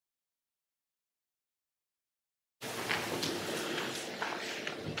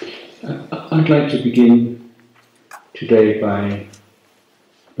I'd like to begin today by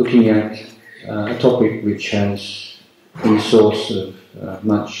looking at a topic which has been a source of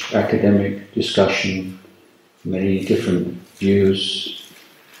much academic discussion, many different views,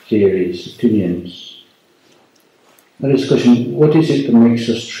 theories, opinions. That is the question, what is it that makes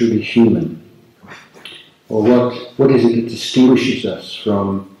us truly human? Or what is it that distinguishes us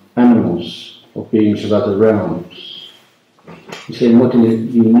from animals or beings of other realms? You say, what is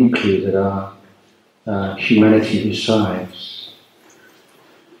it uniquely that our humanity resides?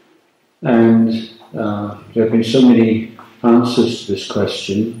 And there have been so many answers to this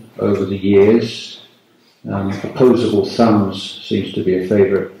question over the years. Opposable thumbs seems to be a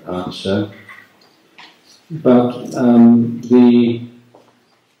favourite answer. But the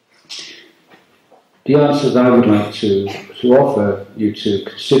answer that I would like to offer you to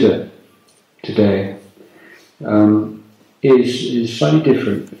consider today is slightly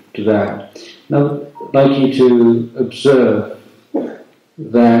different to that. Now, I'd like you to observe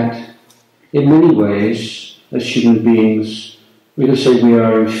that in many ways, as human beings, we could say we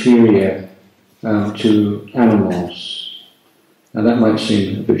are inferior to animals. Now that might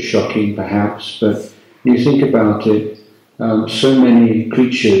seem a bit shocking perhaps, but when you think about it, so many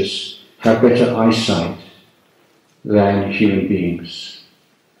creatures have better eyesight than human beings.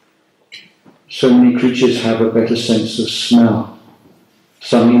 So many creatures have a better sense of smell.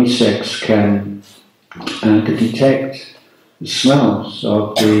 Some insects can detect the smells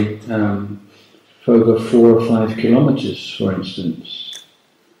of for over 4 or 5 kilometers, for instance.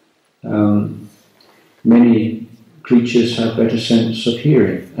 Many creatures have better sense of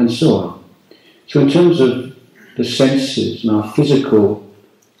hearing, and so on. So in terms of the senses and our physical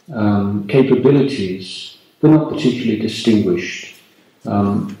capabilities, we're not particularly distinguished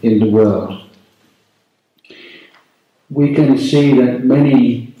in the world. We can see that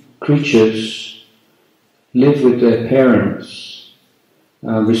many creatures live with their parents,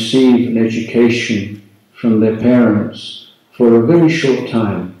 receive an education from their parents for a very short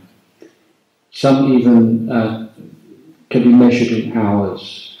time. Some even can be measured in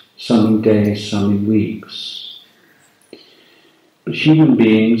hours, some in days, some in weeks. But human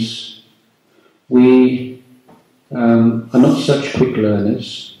beings, we are not such quick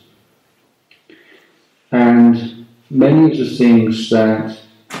learners, and many of the things that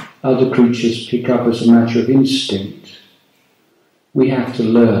other creatures pick up as a matter of instinct, we have to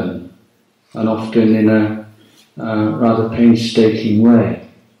learn, and often in a rather painstaking way.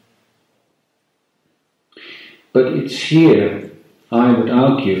 But it's here, I would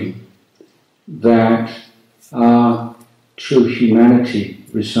argue, that our true humanity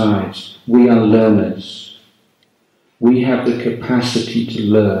resides. We are learners. We have the capacity to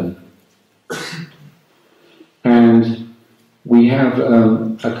learn. And we have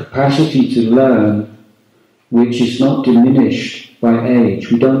a capacity to learn which is not diminished by age.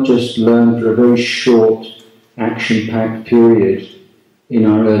 We don't just learn for a very short, action-packed period in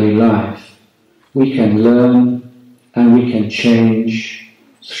our early life. We can learn and we can change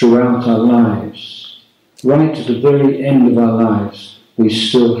throughout our lives. Right to the very end of our lives, we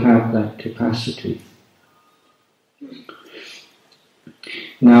still have that capacity.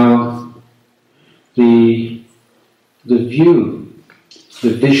 Now, the view,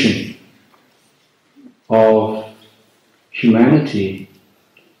 the vision of humanity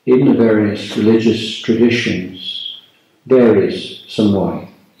in the various religious traditions varies somewhat.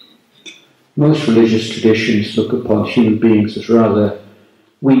 Most religious traditions look upon human beings as rather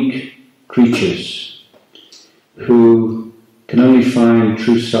weak creatures who can only find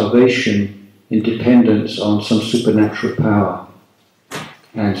true salvation in dependence on some supernatural power.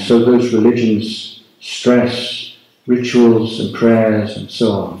 And so those religions stress rituals and prayers and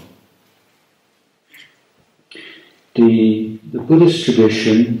so on. The Buddhist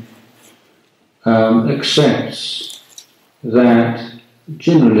tradition accepts that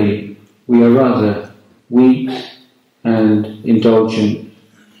generally we are rather weak and indulgent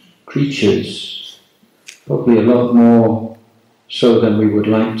creatures, probably a lot more so than we would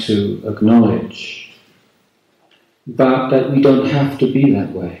like to acknowledge, but that we don't have to be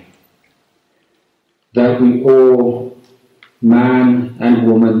that way. That we all, man and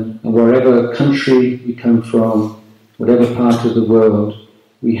woman, and wherever country we come from, whatever part of the world,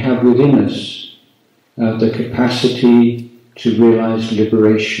 we have within us the capacity to realize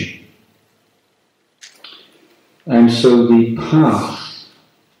liberation. And so the path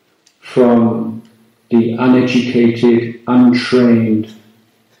from the uneducated, untrained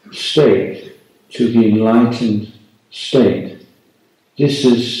state to the enlightened state, this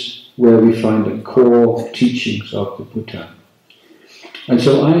is where we find the core teachings of the Buddha. And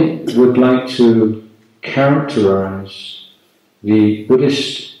so I would like to characterize the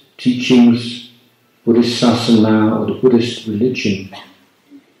Buddhist teachings, Buddhist sasana, or the Buddhist religion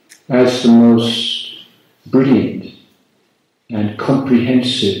as the most brilliant and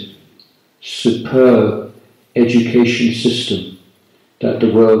comprehensive, superb education system that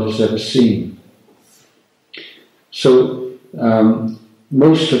the world has ever seen. So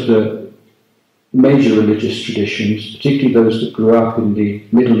most of the major religious traditions, particularly those that grew up in the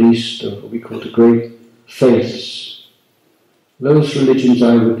Middle East, or what we call the great faiths, those religions,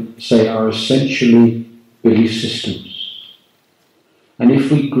 I would say, are essentially belief systems. And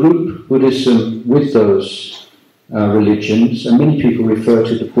if we group Buddhism with those religions, and many people refer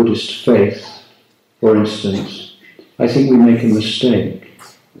to the Buddhist faith, for instance, I think we make a mistake.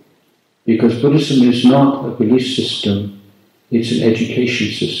 Because Buddhism is not a belief system, it's an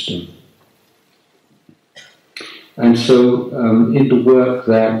education system. And so in the work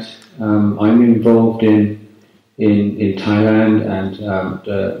that I'm involved in Thailand, and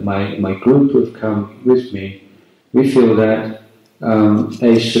my group who have come with me, we feel that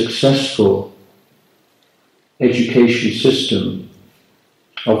a successful education system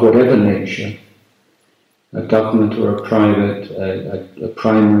of whatever nature, a government or a private, a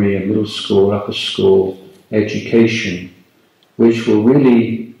primary, a middle school, upper school education, which will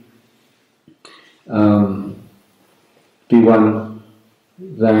really be one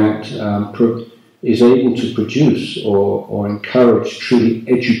that is able to produce or encourage truly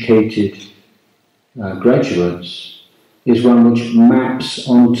educated graduates, is one which maps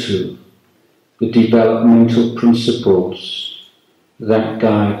onto the developmental principles that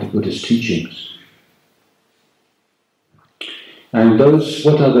guide the Buddhist teachings. And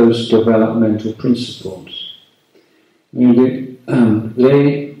what are those developmental principles? I mean,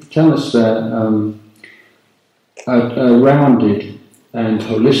 they tell us that a rounded and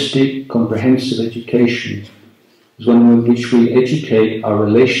holistic, comprehensive education is one in which we educate our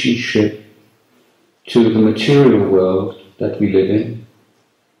relationship to the material world that we live in.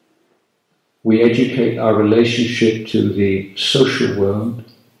 We educate our relationship to the social world.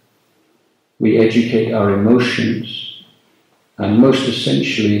 We educate our emotions. And most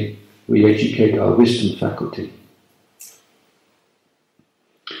essentially, we educate our wisdom faculty.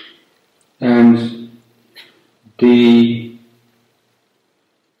 And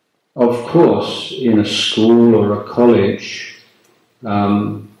of course, in a school or a college,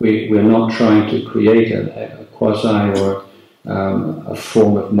 we're not trying to create a quasi or a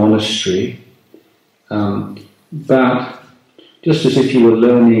form of monastery, but just as if you were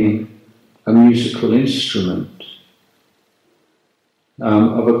learning a musical instrument,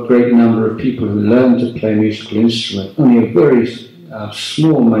 of a great number of people who learn to play a musical instrument, only a very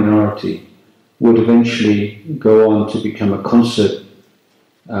small minority would eventually go on to become a concert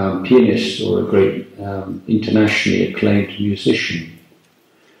pianist or a great internationally acclaimed musician.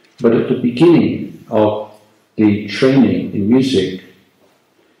 But at the beginning of the training in music,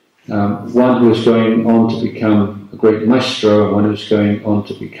 one who is going on to become a great maestro and one who is going on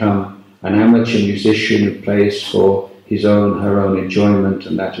to become an amateur musician who plays for his own, her own enjoyment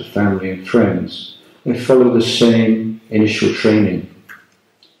and that of family and friends, they follow the same initial training.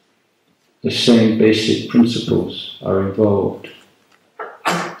 The same basic principles are involved.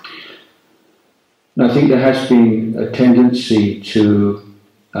 And I think there has been a tendency to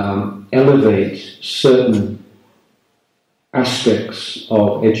elevate certain aspects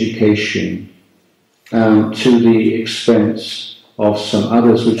of education to the expense of some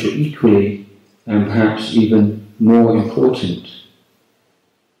others which are equally and perhaps even more important.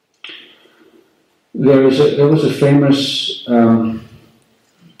 There was a famous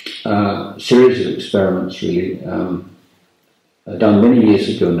series of experiments, really, done many years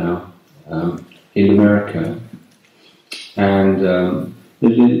ago now in America, and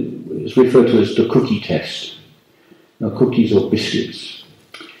it's referred to as the cookie test. Now, cookies or biscuits,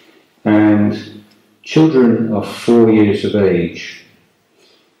 and children of 4 years of age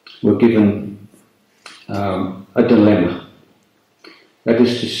were given a dilemma. That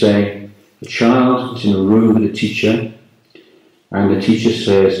is to say, the child is in a room with a teacher, and the teacher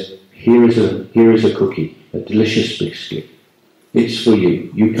says, here is a cookie, a delicious biscuit. It's for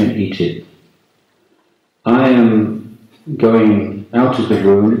you. You can eat it. I am going out of the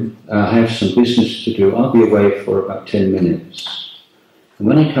room. I have some business to do. I'll be away for about 10 minutes. And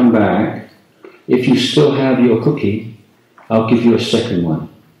when I come back, if you still have your cookie, I'll give you a second one.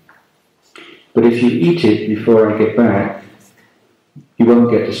 But if you eat it before I get back, you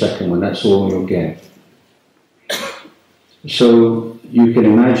won't get the second one. That's all you'll get. So you can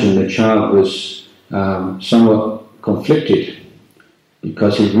imagine the child was somewhat conflicted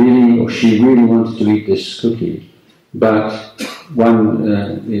because he really or she really wanted to eat this cookie. But one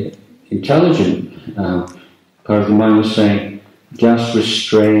intelligent part of the mind was saying, just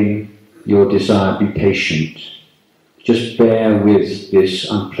restrain your desire, be patient. Just bear with this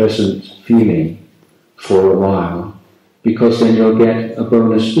unpleasant feeling for a while, because then you'll get a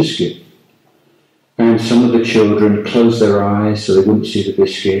bonus biscuit. And some of the children closed their eyes so they wouldn't see the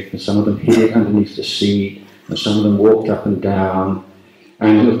biscuit, and some of them hid it underneath the seat, and some of them walked up and down,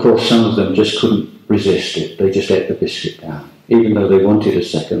 and of course some of them just couldn't resist it. They just ate the biscuit down. Even though they wanted a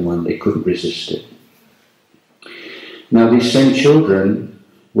second one, they couldn't resist it. Now these same children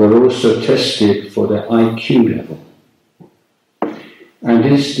were also tested for their IQ level. And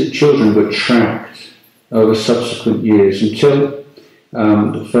the children were tracked over subsequent years until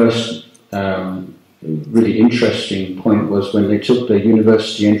the first really interesting point was when they took their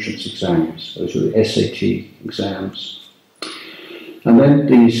university entrance exams. Those were the SAT exams. And then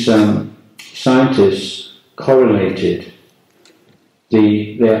these scientists correlated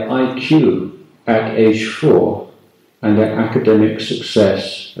their IQ at age 4 and their academic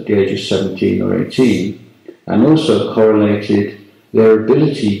success at the age of 17 or 18, and also correlated their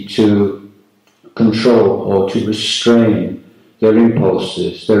ability to control or to restrain their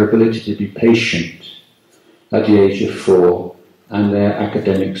impulses, their ability to be patient at the age of 4, and their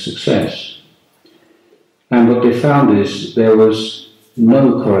academic success. And what they found is there was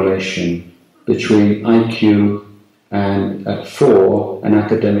no correlation between IQ and at 4 and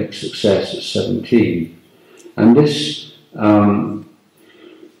academic success at 17. And this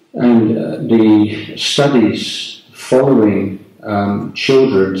the studies following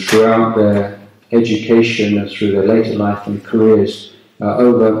children throughout their education and through their later life and careers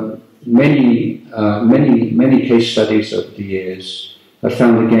over many case studies over the years have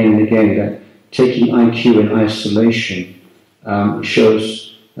found again and again that taking IQ in isolation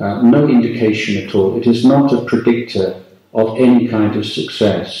shows no indication at all. It is not a predictor of any kind of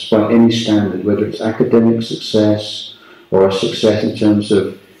success by any standard, whether it's academic success or a success in terms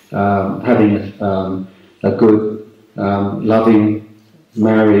of having a good, loving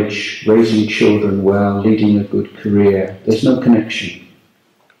marriage, raising children well, leading a good career. There's no connection.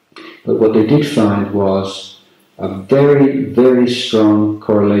 But what they did find was a very, very strong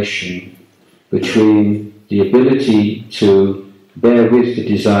correlation between the ability to bear with the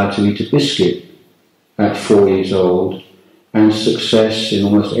desire to eat a biscuit at 4 years old and success in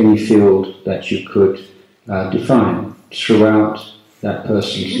almost any field that you could define throughout that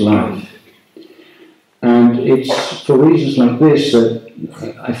person's life. And it's for reasons like this that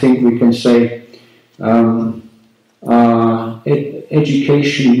I think we can say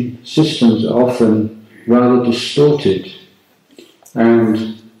education systems are often rather distorted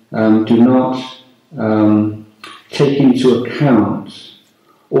and do not take into account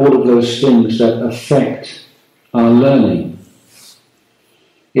all of those things that affect our learning.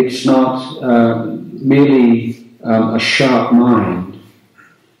 It's not merely a sharp mind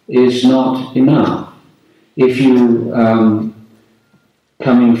is not enough. If you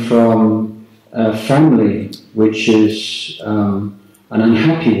coming from a family which is an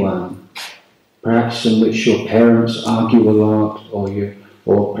unhappy one, perhaps in which your parents argue a lot,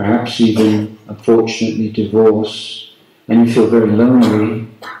 or perhaps even unfortunately divorce, and you feel very lonely,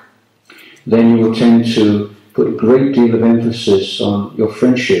 then you will tend to put a great deal of emphasis on your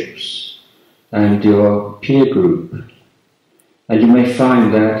friendships and your peer group. And you may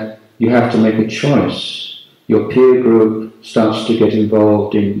find that you have to make a choice. Your peer group starts to get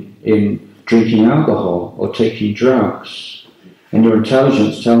involved in drinking alcohol or taking drugs, and your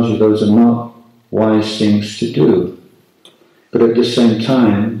intelligence tells you those are not wise things to do. But at the same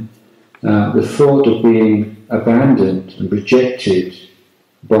time, the thought of being abandoned and rejected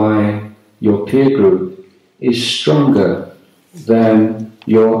by your peer group is stronger than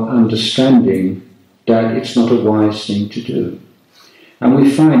your understanding that it's not a wise thing to do. And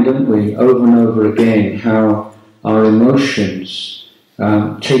we find, don't we, over and over again, how our emotions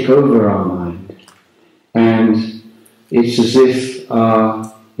take over our mind. And it's as if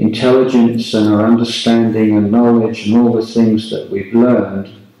our intelligence and our understanding and knowledge and all the things that we've learned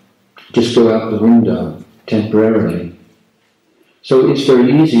just go out the window temporarily. So it's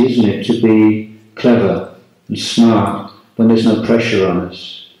very easy, isn't it, to be clever and smart when there's no pressure on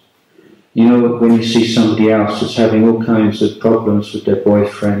us. You know, when you see somebody else that's having all kinds of problems with their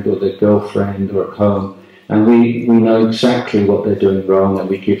boyfriend or their girlfriend or at home, and we know exactly what they're doing wrong, and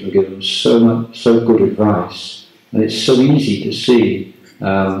we give them so good advice, and it's so easy to see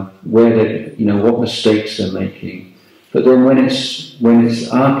where they, what mistakes they're making. But then when it's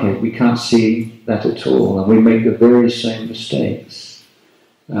our case, we can't see that at all, and we make the very same mistakes.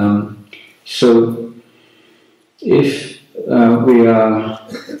 So if we are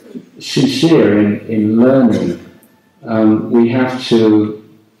sincere in learning, we have to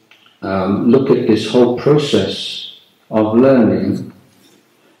look at this whole process of learning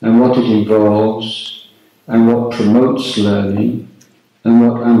and what it involves and what promotes learning and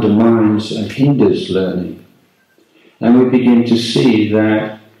what undermines and hinders learning. And we begin to see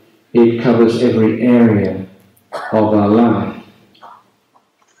that it covers every area of our life.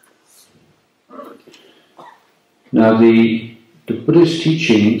 Now the Buddhist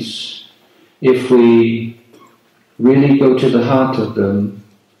teachings, if we really go to the heart of them,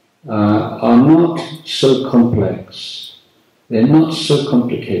 are not so complex. They're not so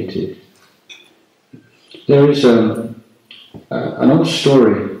complicated. There is an old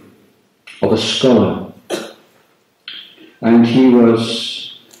story of a scholar, and he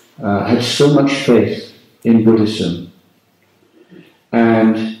had so much faith in Buddhism,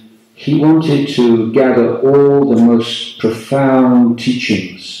 and he wanted to gather all the most profound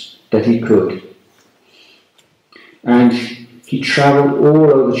teachings that he could. And he travelled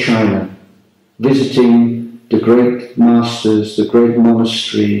all over China, visiting the great masters, the great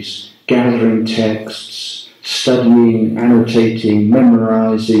monasteries, gathering texts, studying, annotating,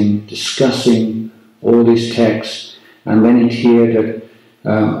 memorizing, discussing all these texts. And then he'd hear that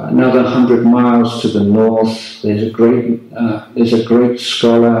another 100 miles to the north, there's a great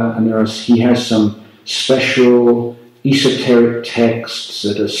scholar, and he has some special esoteric texts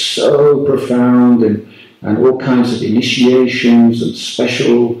that are so profound, and all kinds of initiations and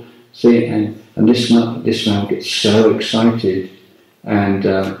special things. And this man gets so excited, and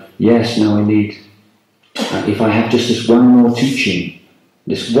yes, now I need. If I have just this one more teaching,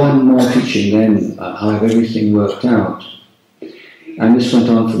 then I'll have everything worked out. And this went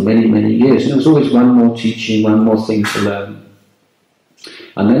on for many, many years. And there was always one more teaching, one more thing to learn.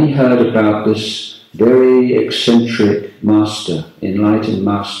 And then he heard about this very eccentric master, enlightened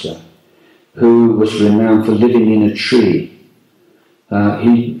master, who was renowned for living in a tree.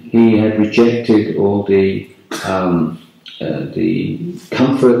 He had rejected all the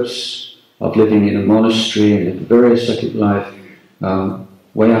comforts of living in a monastery and a very ascetic life,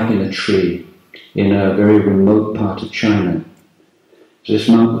 way up in a tree in a very remote part of China. So this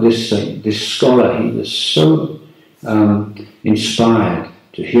monk, this scholar, he was so inspired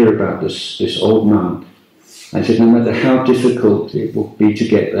to hear about this old monk. I said, no matter how difficult it will be to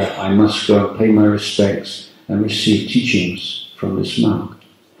get there, I must go and pay my respects and receive teachings from this monk.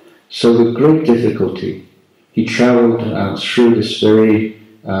 So with great difficulty, he travelled through this very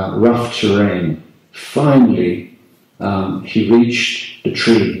rough terrain. Finally, he reached the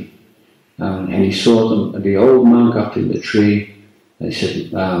tree, and he saw the old monk up in the tree. And he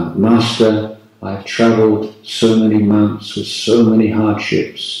said, Master, I've travelled so many months with so many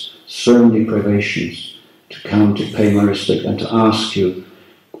hardships, so many privations, to come to pay my respect and to ask you,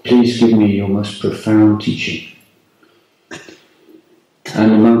 please give me your most profound teaching.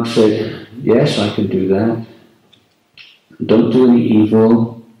 And the monk said, yes, I can do that. Don't do any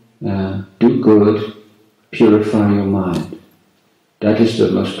evil, do good, purify your mind. That is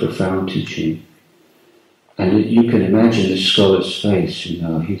the most profound teaching. And you can imagine the scholar's face, he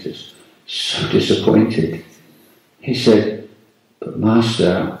was so disappointed. He said, but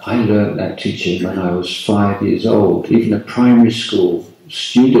Master, I learned that teaching when I was 5 years old. Even a primary school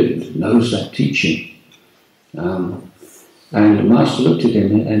student knows that teaching. And the Master looked at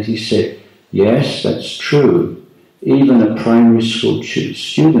him and he said, yes, that's true. Even a primary school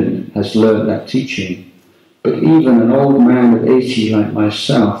student has learned that teaching. But even an old man of 80 like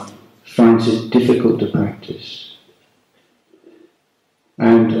myself finds it difficult to practice.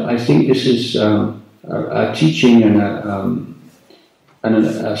 And I think this is a teaching and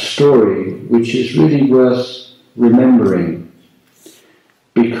a story which is really worth remembering,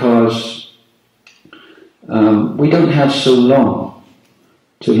 because we don't have so long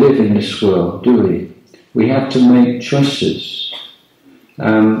to live in this world, do we? We have to make choices,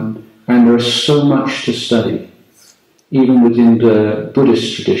 and there is so much to study. Even within the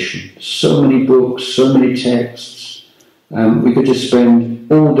Buddhist tradition, so many books, so many texts. We could just spend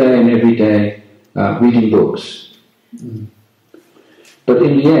all day and every day reading books. But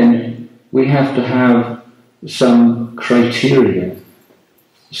in the end, we have to have some criteria,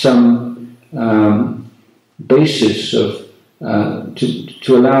 some basis of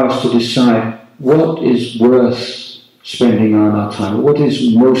to allow us to decide what is worth spending on our time, what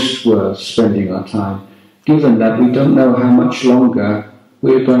is most worth spending our time, given that we don't know how much longer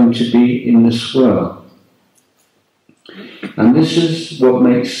we're going to be in this world. And this is what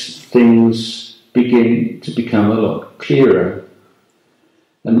makes things begin to become a lot clearer.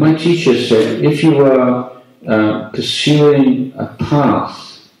 And my teacher said, if you are pursuing a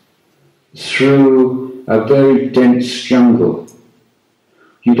path through a very dense jungle,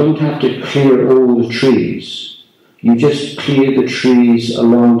 you don't have to clear all the trees. You just clear the trees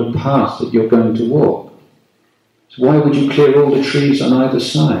along the path that you're going to walk. So why would you clear all the trees on either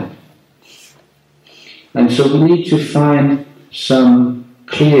side? And so we need to find some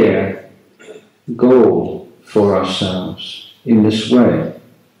clear goal for ourselves in this way.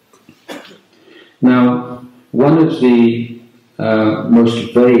 Now, one of the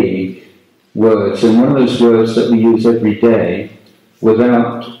most vague words, and one of those words that we use every day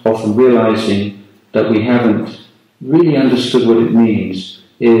without often realizing that we haven't really understood what it means,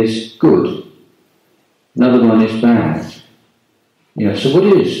 is good. Another one is bad. So what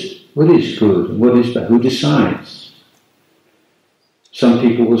is good and what is bad? Who decides? Some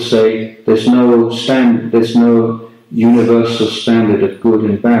people will say there's no universal standard of good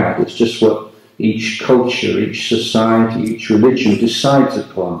and bad. It's just what each culture, each society, each religion decides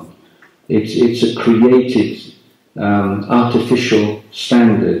upon. It's a created, artificial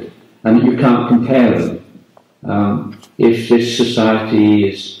standard, and you can't compare them. If this society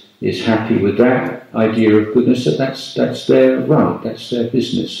is happy with that idea of goodness, that's their right, that's their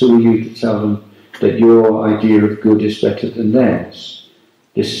business. Who are you to tell them that your idea of good is better than theirs?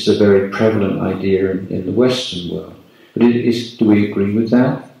 This is a very prevalent idea in the Western world. But do we agree with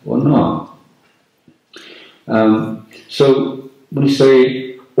that or not? So when we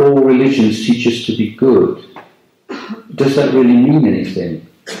say all religions teach us to be good, does that really mean anything?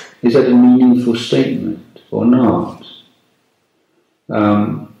 Is that a meaningful statement or not?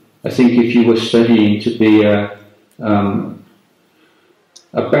 I think if you were studying to be a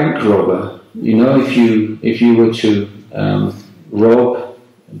bank robber, if you were to rob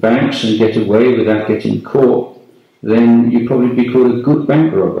banks and get away without getting caught, then you'd probably be called a good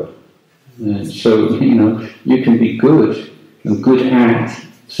bank robber. So you can be good and good at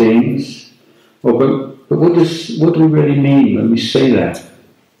things, but what do we really mean when we say that?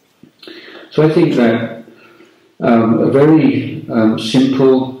 So I think that a very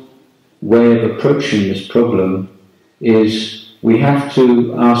simple way of approaching this problem is we have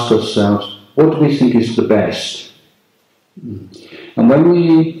to ask ourselves, what do we think is the best? And when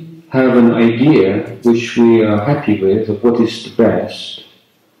we have an idea which we are happy with of what is the best,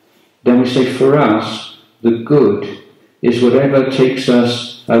 then we say for us, the good is whatever takes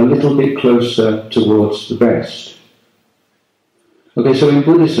us a little bit closer towards the best. Okay, so in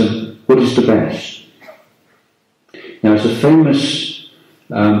Buddhism, what is the best? Now, it's a famous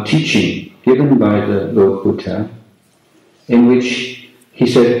teaching given by the Lord Buddha, in which he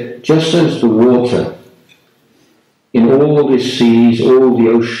said, just as the water in all the seas, all the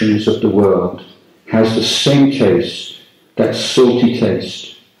oceans of the world, has the same taste, that salty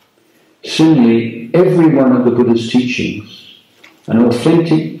taste, similarly, every one of the Buddha's teachings, an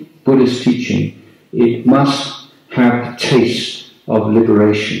authentic Buddhist teaching, it must have the taste of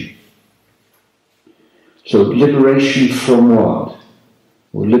liberation. So liberation from what?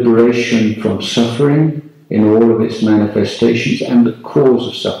 Well, liberation from suffering in all of its manifestations and the cause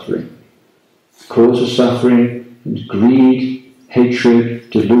of suffering. The cause of suffering is greed, hatred,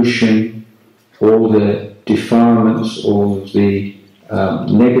 delusion, all the defilements, all the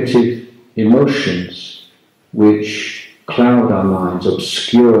negative emotions which cloud our minds,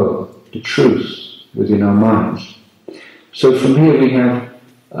 obscure the truth within our minds. So from here we have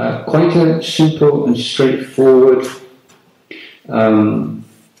quite a simple and straightforward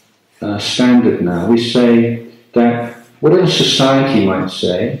standard now. We say that whatever society might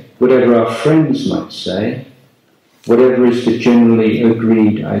say, whatever our friends might say, whatever is the generally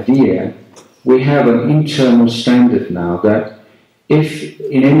agreed idea, we have an internal standard now that if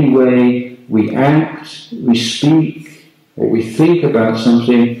in any way we act, we speak, or we think about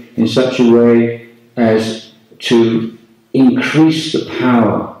something in such a way as to increase the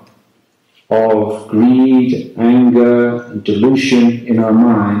power of greed, anger, and delusion in our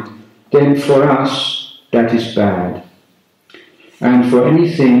mind, then for us that is bad. And for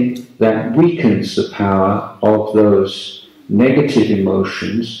anything that weakens the power of those negative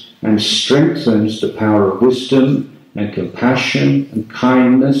emotions and strengthens the power of wisdom and compassion and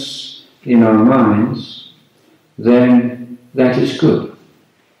kindness in our minds, then that is good.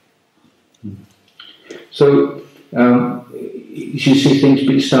 So you see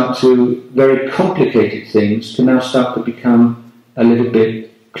things start to, very complicated things can now start to become a little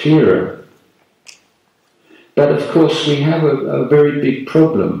bit clearer. But of course we have a very big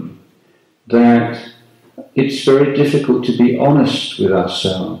problem, that it's very difficult to be honest with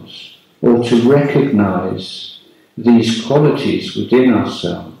ourselves or to recognize these qualities within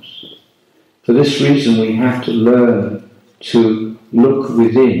ourselves. For this reason, we have to learn to look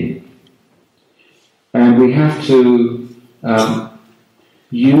within. And we have to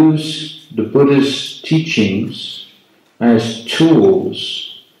use the Buddha's teachings as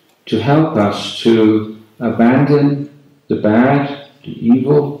tools to help us to abandon the bad, the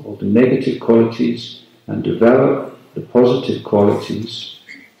evil, or the negative qualities and develop the positive qualities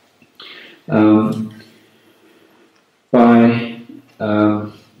by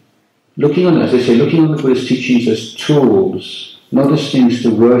looking on, as I say, looking on the Buddha's teachings as tools, not as things to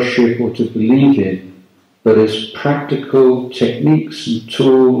worship or to believe in, but as practical techniques and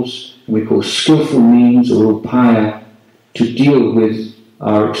tools, we call skillful means or upaya, to deal with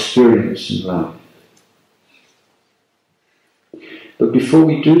our experience in life. But before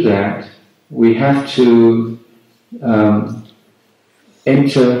we do that, we have to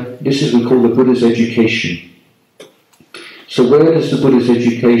enter, this is what we call the Buddha's education. So where does the Buddha's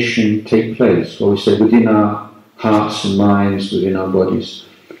education take place? Well, we say within our hearts and minds, within our bodies.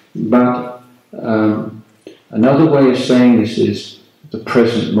 But another way of saying this is the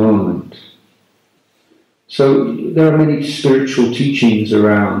present moment. So there are many spiritual teachings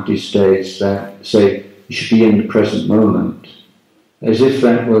around these days that say you should be in the present moment, as if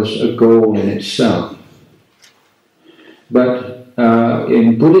that was a goal in itself. But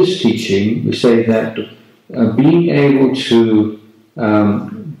in Buddhist teaching, we say that being able to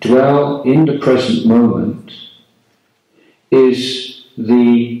dwell in the present moment is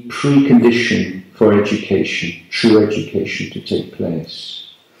the precondition for education, true education to take place.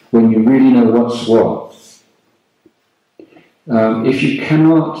 When you really know what's what. If you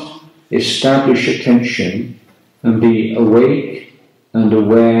cannot establish attention and be awake and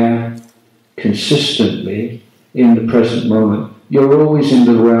aware consistently in the present moment, you're always in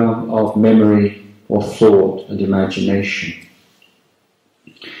the realm of memory or thought and imagination.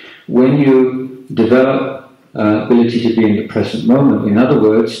 When you develop ability to be in the present moment, in other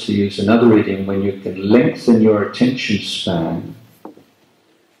words, to use another idiom, when you can lengthen your attention span,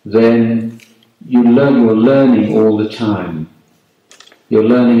 then you're learning all the time. You're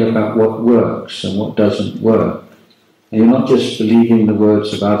learning about what works and what doesn't work. And you're not just believing the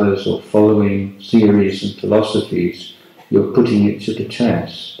words of others or following theories and philosophies, you're putting it to the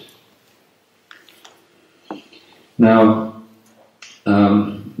test. Now,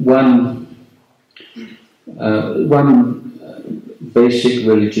 one basic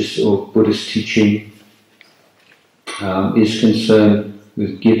religious or Buddhist teaching is concerned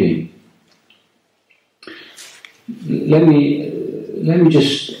with giving. Let me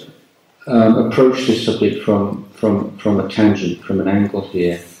just approach this subject from a tangent, from an angle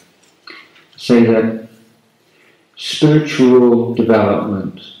here. Say that spiritual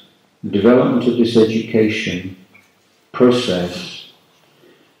development, the development of this education process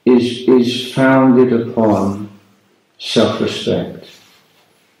is founded upon self-respect.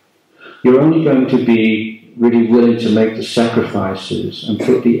 You're only going to be really willing to make the sacrifices and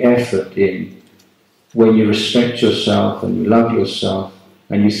put the effort in when you respect yourself and you love yourself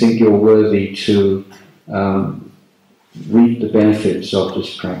and you think you're worthy to reap the benefits of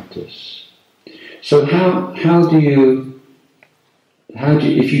this practice. So how do you,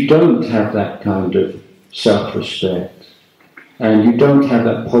 if you don't have that kind of self-respect and you don't have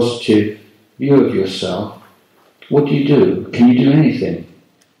that positive view of yourself, what do you do? Can you do anything?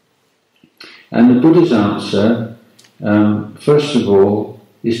 And the Buddha's answer, first of all,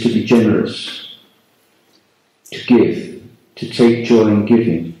 is to be generous, to give, to take joy in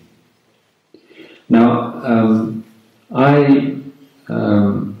giving. Now, I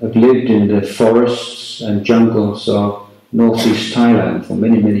have lived in the forests and jungles of northeast Thailand for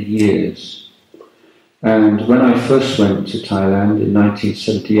many, many years. And when I first went to Thailand in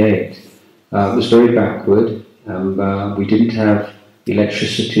 1978, it was very backward. We didn't have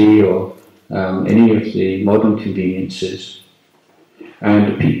electricity or any of the modern conveniences.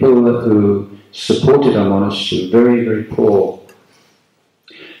 And the people who supported our monastery were very, very poor.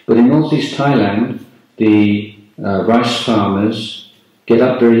 But in northeast Thailand, the rice farmers get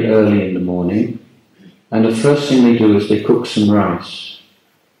up very early in the morning, and the first thing they do is they cook some rice.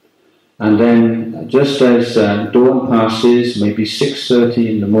 And then just as dawn passes, maybe 6:30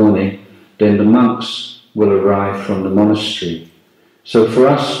 in the morning, then the monks will arrive from the monastery. So for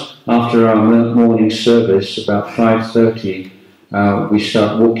us, after our morning service, about 5:30, we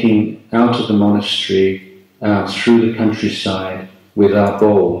start walking out of the monastery through the countryside with our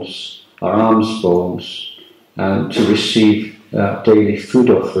bowls, our alms bowls, to receive daily food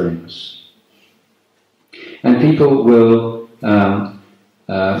offerings. And people will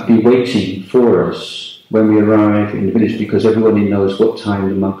be waiting for us when we arrive in the village, because everybody knows what time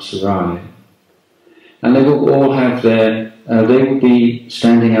the monks arrive. And they will all have they will be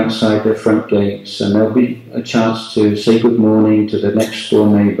standing outside their front gates, and there'll be a chance to say good morning to the next door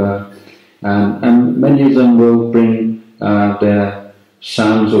neighbour. And many of them will bring their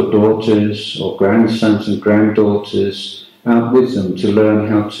sons or daughters or grandsons and granddaughters out with them to learn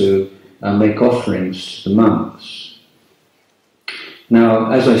how to make offerings to the monks.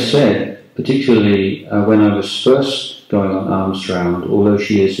 Now, as I said, particularly when I was first going on alms round, all those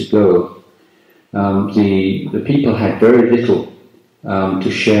years ago, the people had very little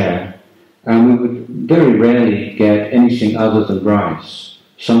to share, and we would very rarely get anything other than rice.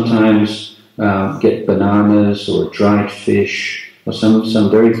 Sometimes get bananas or dried fish or some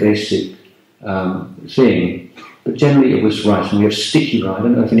very basic thing, but generally it was rice. And we have sticky rice. I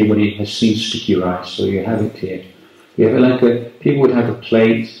don't know if anybody has seen sticky rice, or you have it here. You have people would have a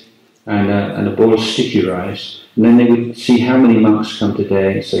plate and a bowl of sticky rice, and then they would see how many monks come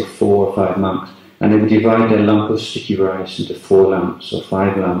today, say 4 or 5 monks, and they would divide their lump of sticky rice into 4 lumps or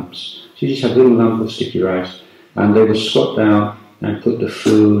 5 lumps. So you just have a little lump of sticky rice, and they would squat down and put the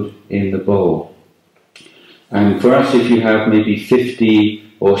food in the bowl. And for us, if you have maybe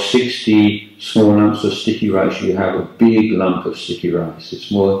 50 or 60 small lumps of sticky rice, you have a big lump of sticky rice.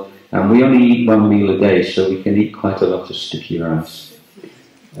 It's more, and we only eat 1 meal a day, so we can eat quite a lot of sticky rice.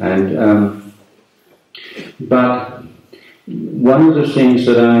 And but one of the things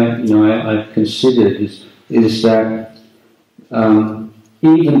that I've considered is that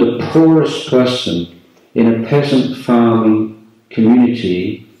even the poorest person in a peasant farming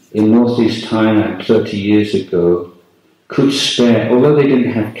community in northeast Thailand 30 years ago could spare, although they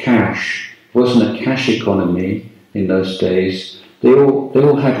didn't have cash, it wasn't a cash economy in those days, they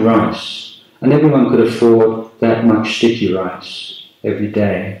all had rice, and everyone could afford that much sticky rice every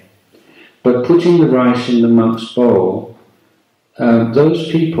day. But putting the rice in the monk's bowl,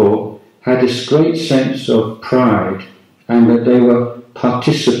 those people had this great sense of pride, and that they were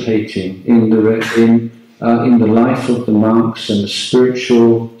participating in the life of the monks and the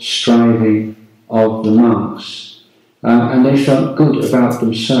spiritual striving of the monks. And they felt good about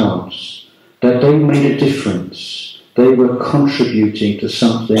themselves, that they made a difference. They were contributing to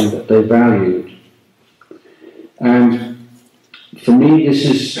something that they valued. And for me, this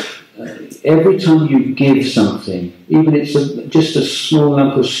is, every time you give something, even if it's just a small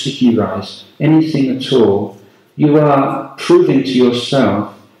lump of sticky rice, anything at all, you are proving to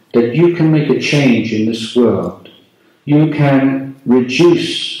yourself that you can make a change in this world. You can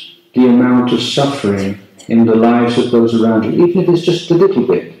reduce the amount of suffering in the lives of those around you, even if it's just a little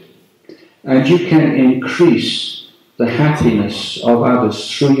bit. And you can increase the happiness of others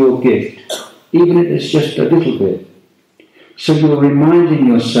through your gift, even if it's just a little bit. So you're reminding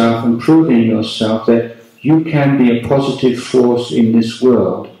yourself and proving yourself that you can be a positive force in this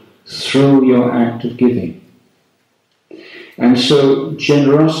world through your act of giving. And so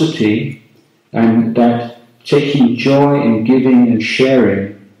generosity, and that taking joy in giving and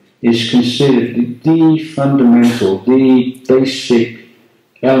sharing, is considered the fundamental, the basic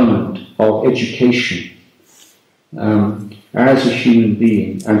element of education as a human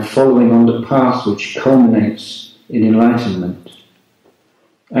being, and following on the path which culminates in enlightenment.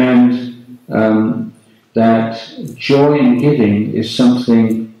 And that joy in giving is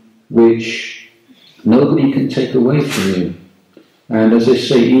something which nobody can take away from you. And as I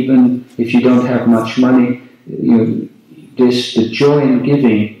say, even if you don't have much money, the joy in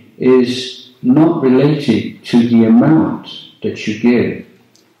giving is not related to the amount that you give.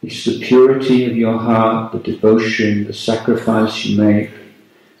 It's the purity of your heart, the devotion, the sacrifice you make.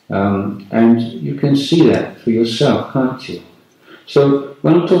 And you can see that for yourself, can't you? So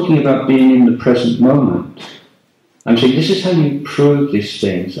when I'm talking about being in the present moment, I'm saying this is how you prove these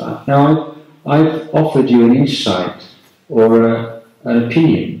things. Now I've offered you an insight or an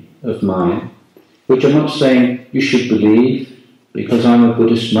opinion of mine, which I'm not saying you should believe because I'm a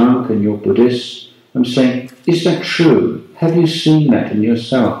Buddhist monk and you're Buddhist. I'm saying, is that true? Have you seen that in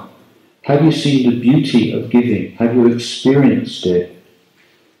yourself? Have you seen the beauty of giving? Have you experienced it?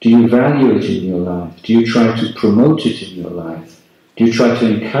 Do you value it in your life? Do you try to promote it in your life? Do you try to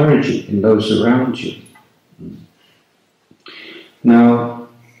encourage it in those around you? Now,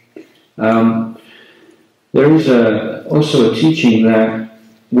 there is also a teaching that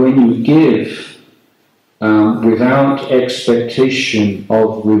when you give without expectation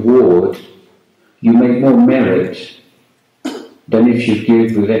of reward, you make more merit than if you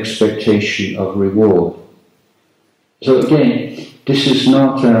give with expectation of reward. So again, this is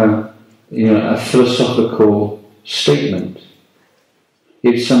not a philosophical statement.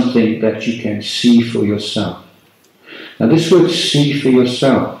 It's something that you can see for yourself. Now this word see for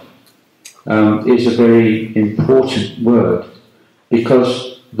yourself is a very important word,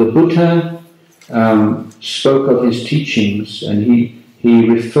 because the Buddha spoke of his teachings, and he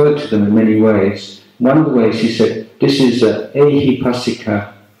referred to them in many ways. One of the ways he said, this is a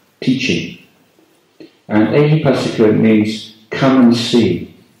ehipassika teaching. And ehipassika means come and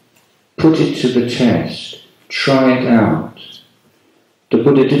see, put it to the test, try it out. The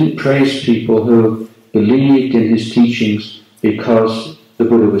Buddha didn't praise people who believed in his teachings because the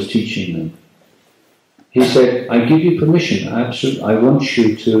Buddha was teaching them. He said, I give you permission, I want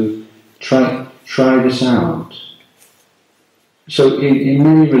you to try this out. So in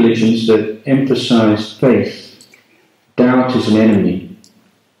many religions that emphasize faith, doubt is an enemy.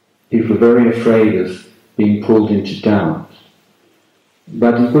 People are very afraid of being pulled into doubt.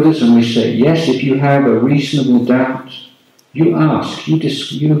 But in Buddhism we say, yes, if you have a reasonable doubt, you ask,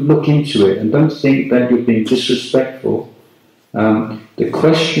 you look into it, and don't think that you're being disrespectful. The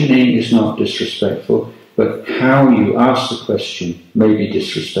questioning is not disrespectful, but how you ask the question may be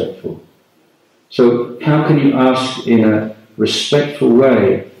disrespectful. So how can you ask in a respectful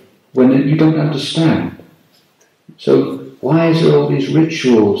way when you don't understand? So why is there all these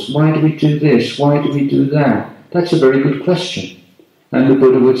rituals? Why do we do this? Why do we do that? That's a very good question. And the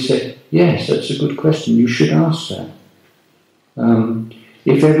Buddha would say, yes, that's a good question. You should ask that.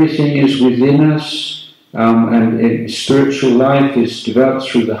 If everything is within us and spiritual life is developed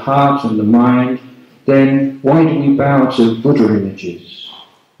through the heart and the mind, then why do we bow to Buddha images?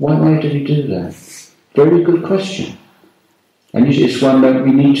 Why do we do that? Very good question. And it's one that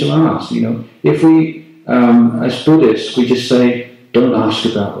we need to ask. If we, as Buddhists, we just say, don't ask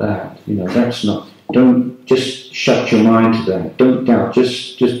about that. That's not. Don't just shut your mind to that. Don't doubt.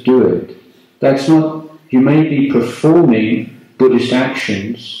 Just do it. That's not. You may be performing Buddhist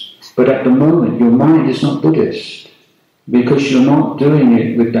actions, but at the moment your mind is not Buddhist, because you're not doing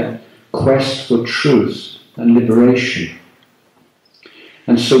it with that quest for truth and liberation.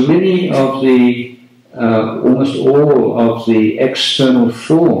 And so many of the, almost all of the external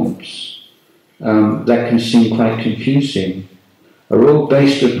forms that can seem quite confusing are all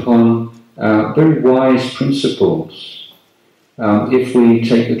based upon very wise principles, if we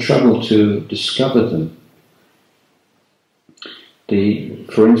take the trouble to discover them.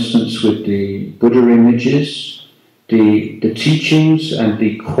 For instance, with the Buddha images, the teachings and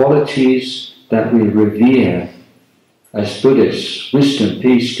the qualities that we revere as Buddhists, wisdom,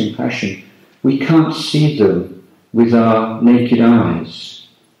 peace, compassion, we can't see them with our naked eyes.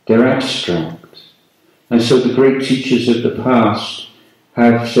 They're abstract. And so the great teachers of the past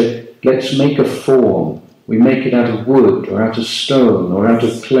have said, let's make a form. We make it out of wood or out of stone or out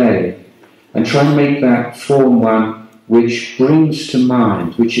of clay, and try and make that form one which brings to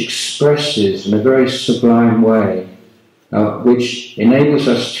mind, which expresses in a very sublime way, which enables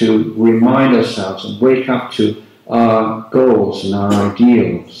us to remind ourselves and wake up to our goals and our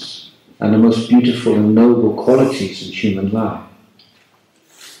ideals and the most beautiful and noble qualities in human life.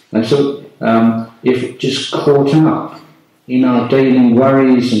 And so if just caught up in our daily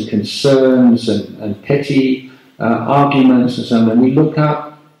worries and concerns and petty arguments and so on, when we look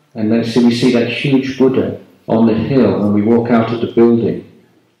up and let's say we see that huge Buddha on the hill when we walk out of the building,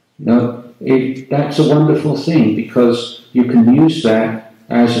 that's a wonderful thing, because you can use that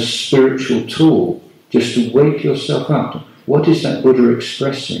as a spiritual tool just to wake yourself up. What is that Buddha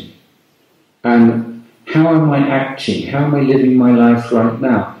expressing? And how am I acting? How am I living my life right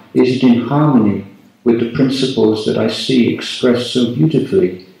now? Is it in harmony with the principles that I see expressed so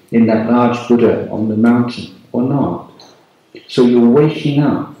beautifully in that large Buddha on the mountain, or not? So you're waking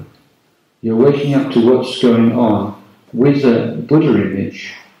up. You're waking up to what's going on with the Buddha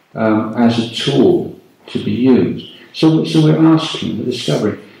image as a tool to be used. So we're asking, we're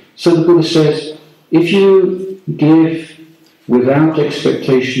discovering. So the Buddha says, if you give without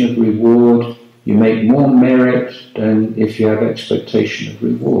expectation of reward, you make more merit than if you have expectation of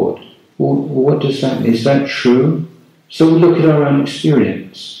reward. Well, what does that mean? Is that true? So we look at our own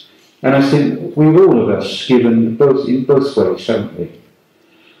experience. And I think we've all of us given in both ways, haven't we?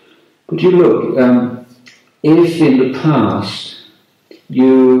 But you look, if in the past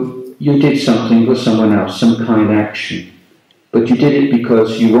you did something for someone else, some kind of action, but you did it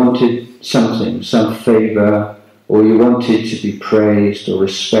because you wanted something, some favour, or you wanted to be praised or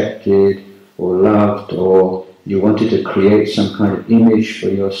respected or loved, or you wanted to create some kind of image for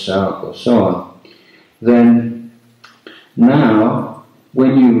yourself or so on, then now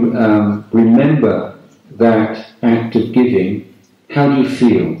when you remember that act of giving, how do you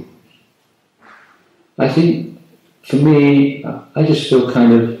feel? I think for me, I just feel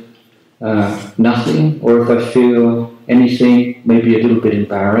kind of nothing, or if I feel anything, maybe a little bit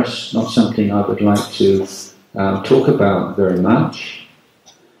embarrassed, not something I would like to talk about very much.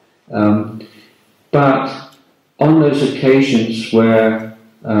 But on those occasions where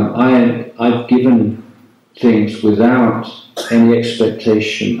I've given things without any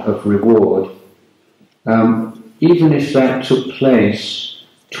expectation of reward, even if that took place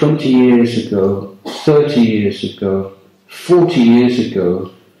 20 years ago, 30 years ago, 40 years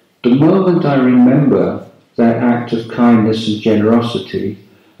ago, the moment I remember that act of kindness and generosity,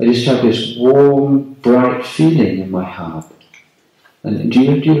 I just have this warm, bright feeling in my heart. And do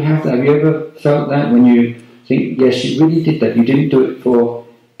you have that? Have you ever felt that when you think, yes, you really did that? You didn't do it for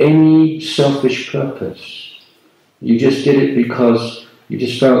any selfish purpose. You just did it because you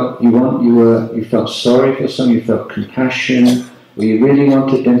just felt you felt sorry for someone, you felt compassion, or you really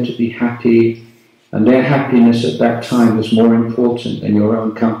wanted them to be happy, and their happiness at that time was more important than your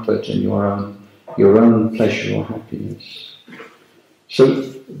own comfort and your own pleasure or happiness. So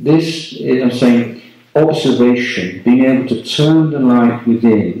this is, I'm saying, observation, being able to turn the light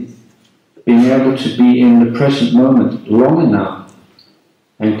within, being able to be in the present moment long enough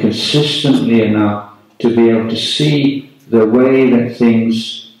and consistently enough to be able to see the way that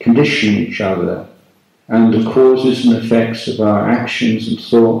things condition each other and the causes and effects of our actions and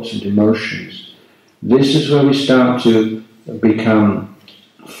thoughts and emotions. This is where we start to become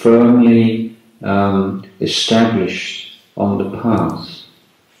firmly established on the path.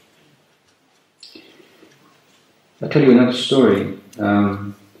 I'll tell you another story.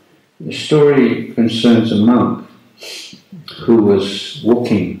 The story concerns a monk who was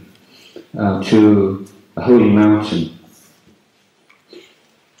walking to a holy mountain.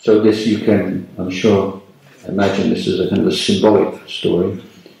 So this you can, I'm sure, imagine this is a kind of a symbolic story.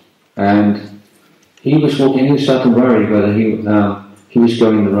 And he was walking, he started to worry whether he was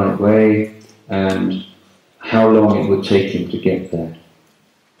going the right way and how long it would take him to get there.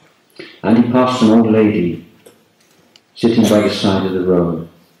 And he passed an old lady sitting by the side of the road.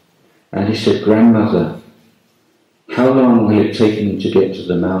 And he said, "Grandmother, how long will it take me to get to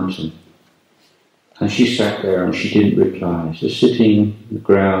the mountain?" And she sat there and she didn't reply. She was sitting on the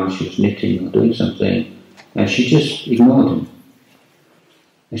ground, she was knitting or doing something, and she just ignored him.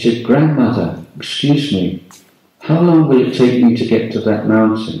 He said, "Grandmother, excuse me, how long will it take me to get to that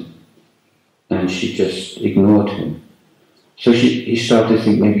mountain?" And she just ignored him. So he started to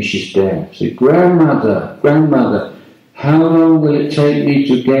think maybe she's deaf. He said, "Grandmother, grandmother, how long will it take me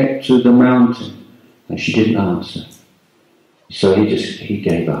to get to the mountain?" And she didn't answer. So he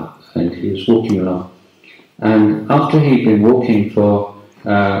gave up and he was walking along. And after he'd been walking for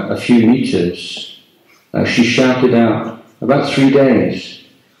a few meters, she shouted out, "About 3 days."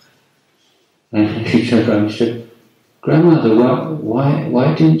 And he turned around and said, "Grandmother,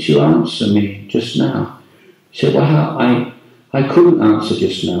 why didn't you answer me just now?" She said, "Well, I couldn't answer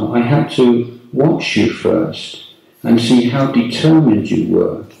just now. I had to watch you first and see how determined you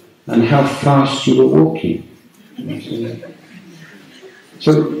were and how fast you were walking."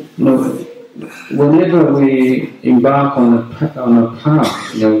 So, whenever we embark on a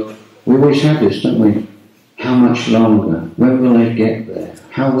path, we always have this, don't we? How much longer? When will I get there?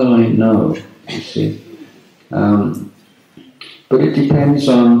 How will I know? You see. But it depends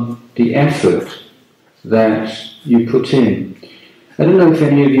on the effort that you put in. I don't know if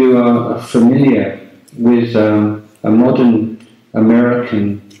any of you are familiar with a modern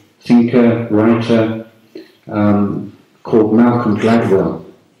American thinker, writer called Malcolm Gladwell.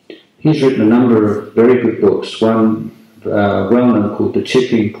 He's written a number of very good books, one well-known called The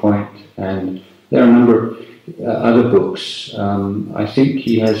Tipping Point, and there are a number of other books. I think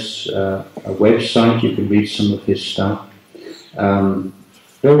he has a website, you can read some of his stuff.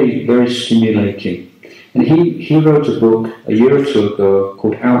 Very, very stimulating. And he wrote a book a year or two ago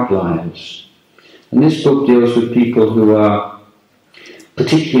called Outliers. And this book deals with people who are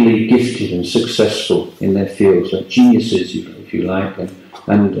particularly gifted and successful in their fields, like geniuses, if you like,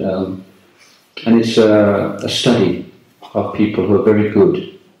 and it's a study of people who are very good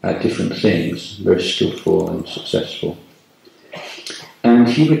at different things, very skillful and successful. And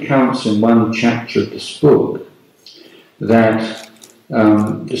he recounts in one chapter of this book that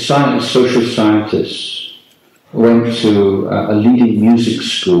the social scientists went to a leading music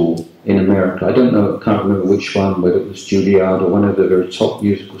school in America. I don't know, I can't remember which one, whether it was Juilliard or one of the very top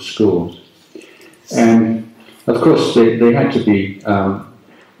musical schools. And of course they had to be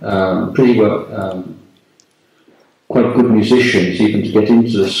pretty well, quite good musicians even to get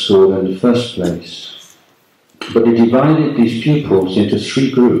into the school in the first place. But they divided these pupils into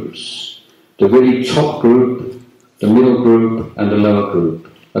 3 groups. The really top group the middle group and the lower group,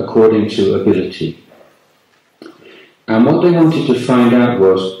 according to ability. And what they wanted to find out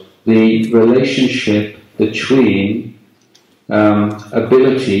was the relationship between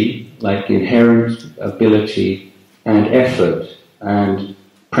ability, like inherent ability, and effort and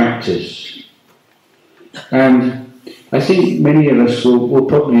practice. And I think many of us will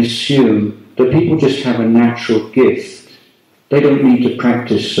probably assume that people just have a natural gift. They don't need to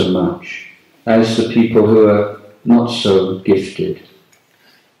practice so much as the people who are not so gifted.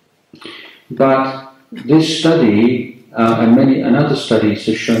 But this study and other studies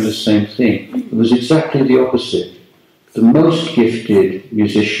have shown the same thing. It was exactly the opposite. The most gifted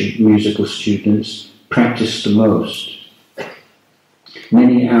musical students practice the most,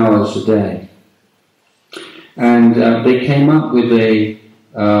 many hours a day. And they came up with a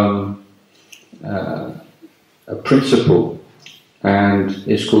principle, and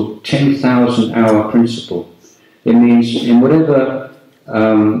it's called 10,000 hour principle. It means in whatever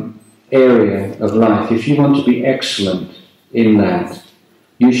area of life, if you want to be excellent in that,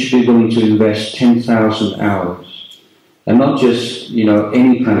 you should be willing to invest 10,000 hours. And not just,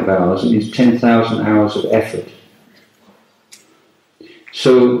 any kind of hours, it means 10,000 hours of effort.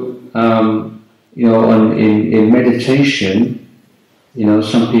 So, in meditation,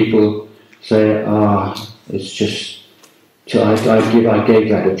 some people say, it's just, I gave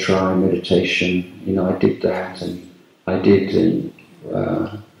that a try, meditation, I did that, and I did,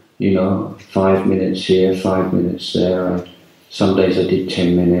 5 minutes here, 5 minutes there. Some days I did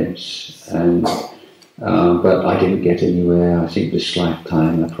 10 minutes, and but I didn't get anywhere. I think this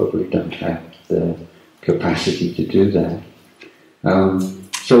lifetime I probably don't have the capacity to do that.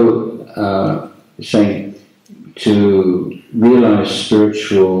 Saying to realize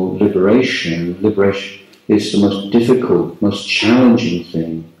spiritual liberation is the most difficult, most challenging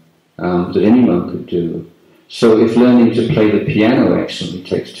thing that anyone could do. So if learning to play the piano excellently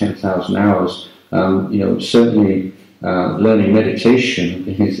takes 10,000 hours, certainly learning meditation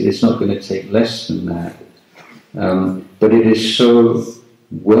it's not going to take less than that. But it is so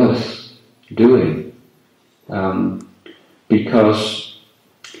worth doing, because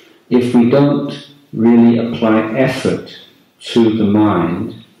if we don't really apply effort to the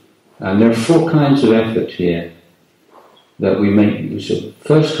mind, and there are 4 kinds of effort here that we make use of.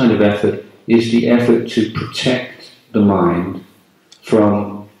 First kind of effort is the effort to protect the mind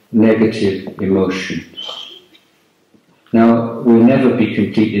from negative emotions. Now, we'll never be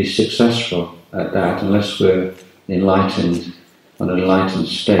completely successful at that unless we're enlightened, on an enlightened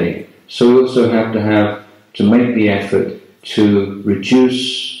state. So we also have to make the effort to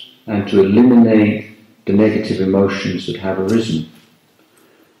reduce and to eliminate the negative emotions that have arisen.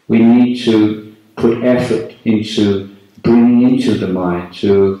 We need to put effort into bringing into the mind,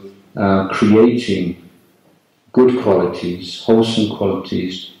 to creating good qualities, wholesome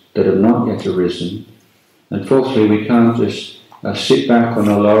qualities that have not yet arisen. And fourthly, we can't just sit back on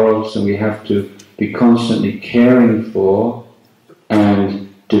our laurels, and we have to be constantly caring for and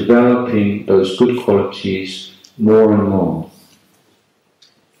developing those good qualities more and more.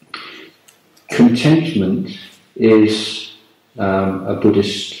 Contentment is a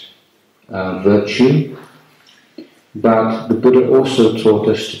Buddhist virtue, but the Buddha also taught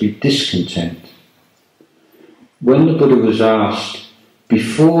us to be discontent. When the Buddha was asked,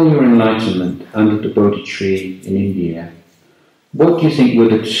 before your enlightenment under the Bodhi tree in India, what do you think were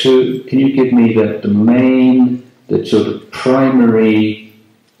the 2, can you give me the main, the sort of primary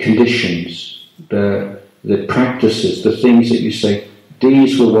conditions, the practices, the things that you say,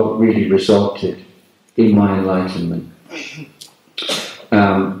 these were what really resulted in my enlightenment?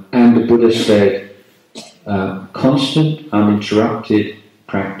 And the Buddha said, constant, uninterrupted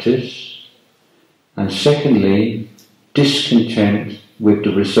practice, and secondly, discontent with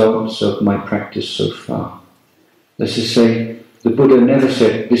the results of my practice so far. Let's just say, the Buddha never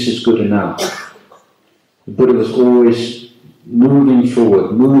said, this is good enough. The Buddha was always moving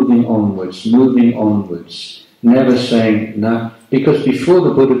forward, moving onwards, never saying, no, because before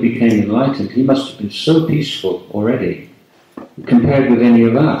the Buddha became enlightened, he must have been so peaceful already, compared with any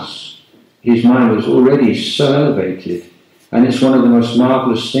of us. His mind was already so elevated, and it's one of the most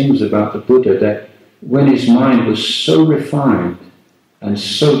marvelous things about the Buddha that when his mind was so refined and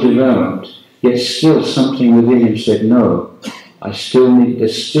so developed, yet still something within him said, no, there's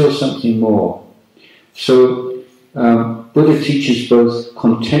still something more. So Buddha teaches both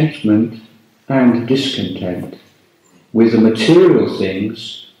contentment and discontent. With the material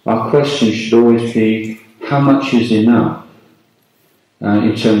things, our question should always be, how much is enough?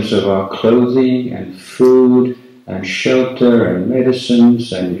 In terms of our clothing and food and shelter and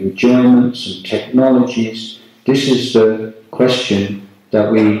medicines and enjoyments and technologies, this is the question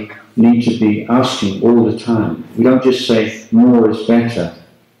that we need to be asking all the time. We don't just say more is better,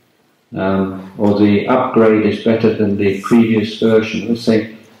 or the upgrade is better than the previous version. We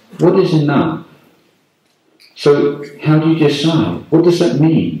say, what is enough? So how do you decide? What does that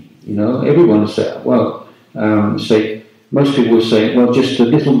mean? You know, everyone says, well, most people will say, well, just a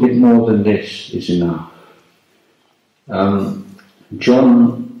little bit more than this is enough.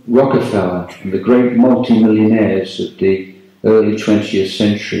 John Rockefeller, the great multi-millionaires of the early 20th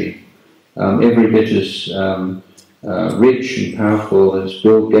century, every bit as rich and powerful as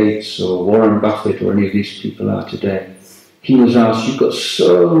Bill Gates or Warren Buffett or any of these people are today. He was asked, you've got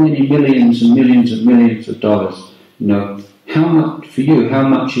so many millions and millions and millions of dollars, you know, how much, for you, how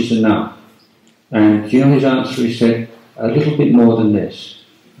much is enough? And you know his answer, he said, a little bit more than this.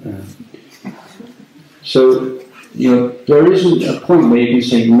 So, you know, there isn't a point where you can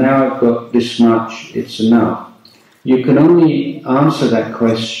say, now I've got this much, it's enough. You can only answer that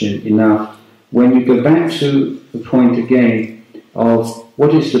question enough when you go back to the point again of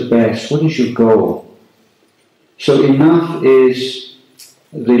what is the best, what is your goal? So enough is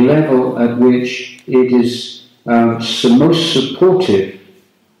the level at which it is most supportive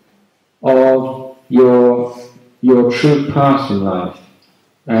of your true path in life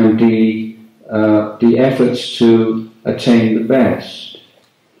and the efforts to attain the best.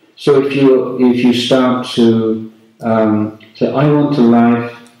 So if you start to say, I want a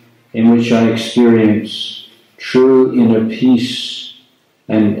life in which I experience true inner peace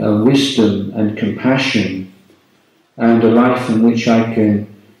and wisdom and compassion, and a life in which I can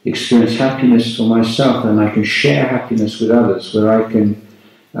experience happiness for myself and I can share happiness with others, where I can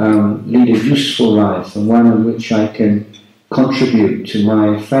lead a useful life and one in which I can contribute to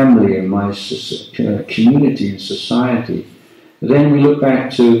my family and my community and society. Then we look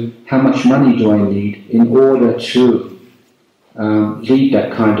back to how much money do I need in order to lead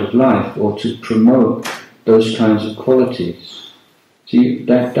that kind of life or to promote those kinds of qualities. See,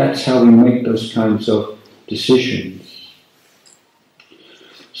 that's how we make those kinds of decisions.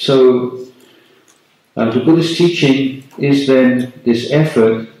 So the Buddha's teaching is then this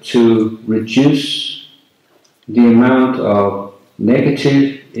effort to reduce the amount of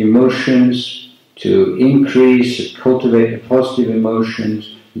negative emotions, to increase, cultivate the positive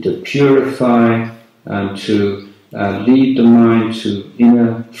emotions, to purify and to lead the mind to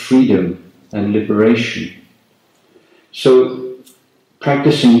inner freedom and liberation. So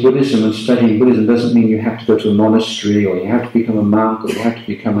practicing Buddhism and studying Buddhism doesn't mean you have to go to a monastery or you have to become a monk or you have to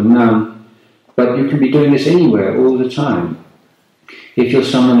become a nun, but you can be doing this anywhere all the time. If you're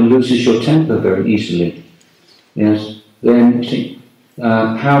someone who loses your temper very easily, yes, then think,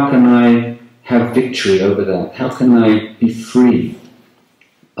 how can I have victory over that? How can I be free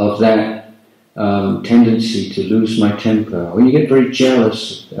of that tendency to lose my temper? Or you get very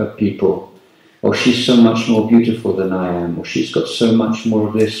jealous of people. Or she's so much more beautiful than I am, or she's got so much more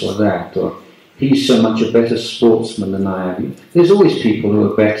of this or that, or he's so much a better sportsman than I am. There's always people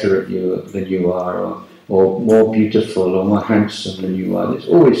who are better at you than you are, or more beautiful or more handsome than you are. There's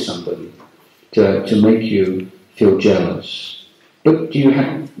always somebody to make you feel jealous. But do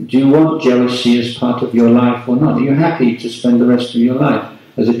you want jealousy as part of your life or not? Are you happy to spend the rest of your life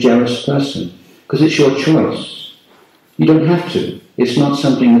as a jealous person? Because it's your choice. You don't have to. It's not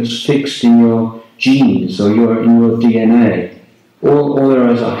something that's fixed in your genes or in your DNA. All there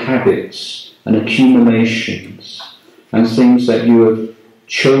are habits and accumulations and things that you have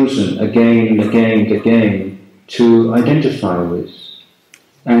chosen again and again and again to identify with.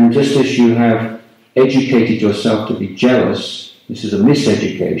 And just as you have educated yourself to be jealous, this is a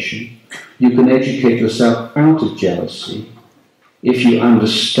miseducation, you can educate yourself out of jealousy if you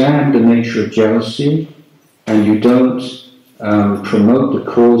understand the nature of jealousy and you don't promote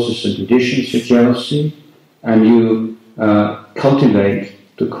the causes and conditions of jealousy, and you cultivate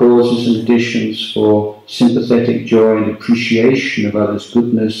the causes and conditions for sympathetic joy and appreciation of others'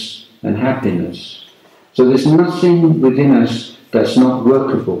 goodness and happiness. So there's nothing within us that's not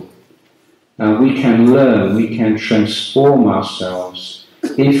workable. We can learn, we can transform ourselves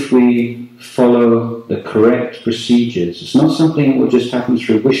if we follow the correct procedures. It's not something that will just happen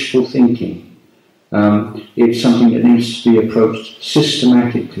through wishful thinking. It's something that needs to be approached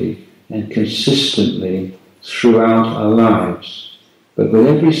systematically and consistently throughout our lives. But with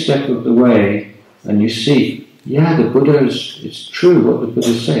every step of the way, and you see, yeah, it's true what the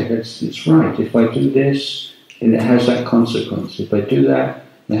Buddha said, it's right. If I do this, then it has that consequence. If I do that,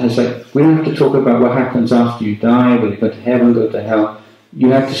 it has that. We don't have to talk about what happens after you die, whether you go to heaven, go to hell. You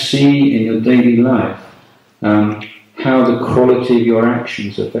have to see in your daily life how the quality of your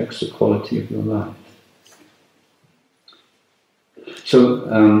actions affects the quality of your life. So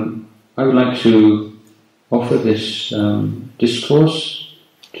I would like to offer this discourse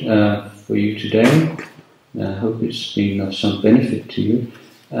for you today. I hope it's been of some benefit to you.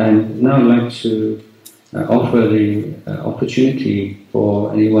 And now I'd like to offer the opportunity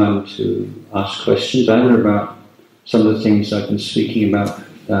for anyone to ask questions, either about some of the things I've been speaking about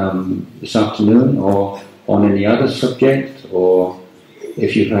this afternoon, or on any other subject, or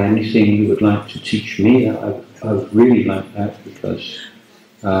if you've had anything you would like to teach me. I would really like that, because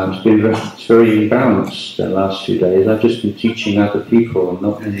it's very imbalanced the last few days. I've just been teaching other people,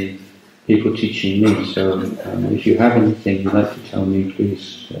 not many people teaching me. So if you have anything you'd like to tell me,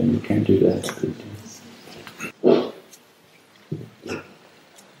 please, you can do that.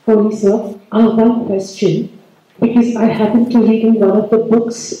 Holy Sir, I have one question, because I happened to read in one of the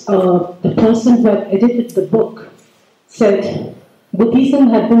books, the person who had edited the book said Buddhism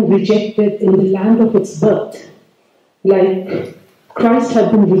had been rejected in the land of its birth, like Christ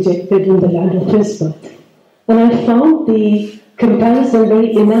had been rejected in the land of his birth. And I found the comparison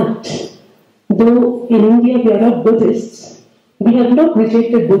very inapt. Though in India we are not Buddhists, we have not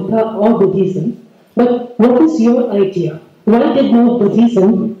rejected Buddha or Buddhism, but what is your idea? Why did not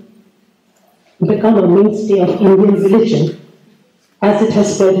Buddhism become a mainstay of Indian religion as it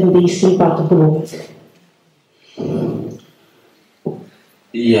has spread in the eastern part of the world?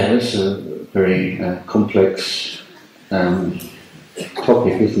 Yeah, that's a very complex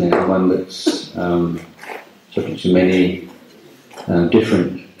topic, isn't it? One that's subject to many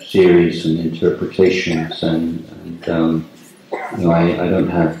different theories and interpretations, and I don't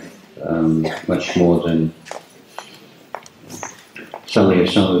have much more than summary of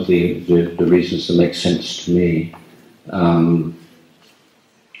some of the reasons that make sense to me. One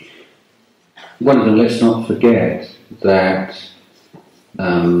of them, let's not forget that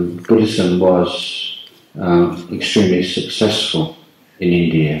Buddhism was extremely successful in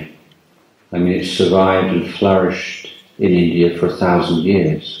India. I mean, it survived and flourished in India for 1,000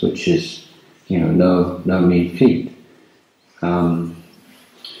 years, which is, no mean feat. I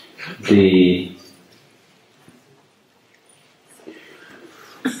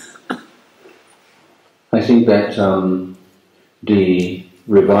think that the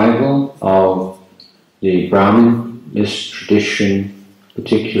revival of the Brahminist tradition,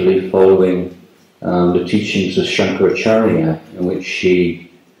 particularly following the teachings of Shankaracharya, in which he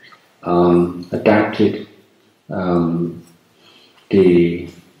adapted the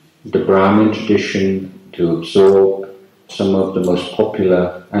Brahmin tradition to absorb some of the most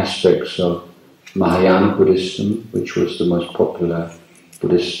popular aspects of Mahayana Buddhism, which was the most popular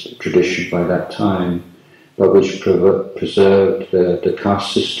Buddhist tradition by that time, but which preserved the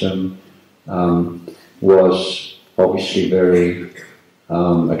caste system, was obviously very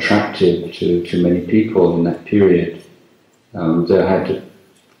attractive to many people in that period. There had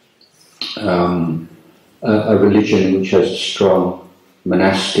a religion which has a strong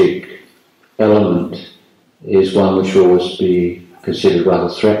monastic element is one which will always be considered rather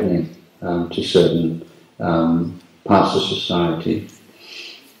threatening to certain parts of society.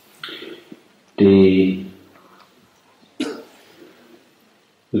 The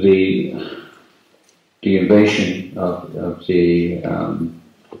invasion of the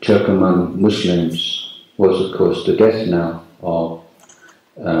Turkoman Muslims was, of course, the death knell of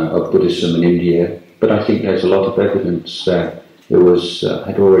Buddhism in India. But I think there's a lot of evidence that it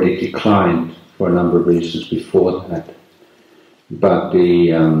had already declined for a number of reasons before that. But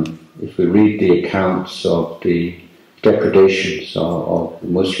if we read the accounts of the depredations of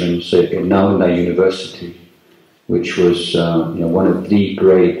Muslims in Nalanda University, which was one of the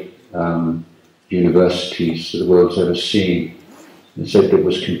great universities the world's ever seen, it said it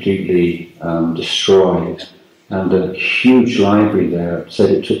was completely destroyed. And the huge library there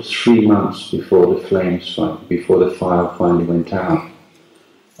said it took 3 months before the fire finally went out.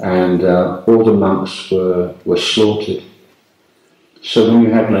 And all the monks were slaughtered. So when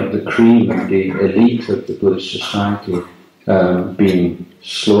you have like the cream and the elite of the Buddhist society being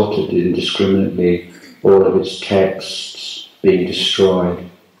slaughtered indiscriminately, all of its texts being destroyed,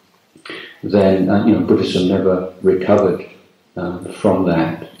 then Buddhism never recovered from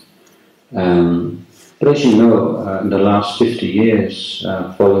that. But as you know, in the last 50 years,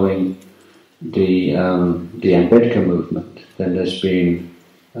 following the Ambedkar movement, then there's been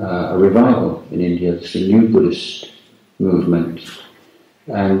a revival in India. There's a new Buddhist movement,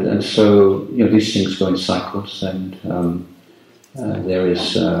 and so these things go in cycles, and there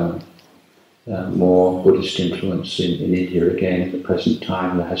is more Buddhist influence in India again at the present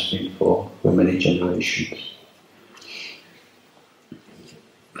time. There has been for many generations.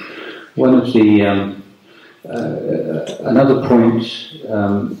 One of the another point,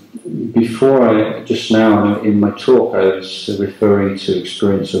 before just now in my talk I was referring to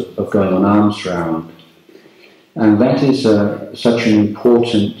experience of going on alms round, and that is such an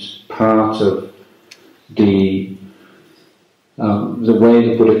important part of the way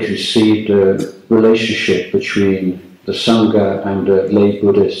the Buddha conceived a relationship between the Sangha and the lay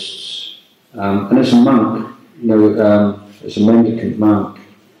Buddhists. And as a monk, as a mendicant monk,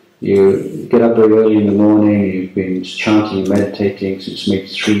 you get up very early in the morning, you've been chanting and meditating since maybe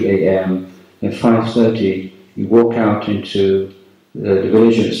 3 a.m. At 5:30, you walk out into the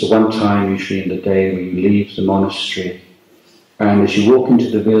village, and it's the one time usually in the day where you leave the monastery. And as you walk into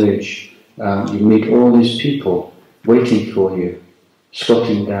the village, you meet all these people waiting for you,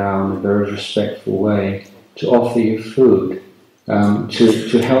 squatting down in a very respectful way to offer you food,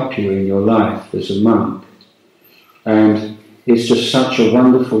 to help you in your life as a monk. And it's just such a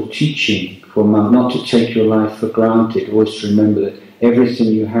wonderful teaching for a monk not to take your life for granted, always to remember that everything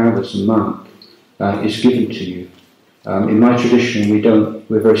you have as a monk is given to you. In my tradition,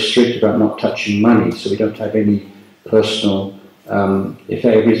 we're very strict about not touching money, so we don't have any personal, if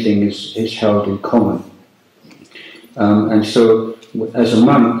everything is held in common. And so, as a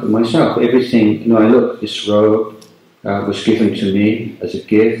monk myself, everything, I look, this robe was given to me as a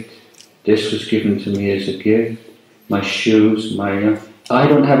gift, this was given to me as a gift, my shoes, I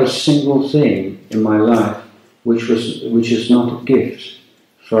don't have a single thing in my life which is not a gift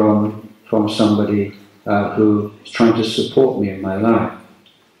from somebody who is trying to support me in my life.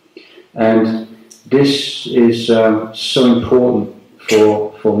 And this is so important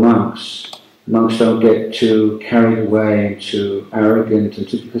for monks. Monks don't get too carried away and too arrogant,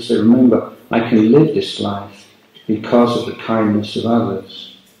 because they remember, I can live this life because of the kindness of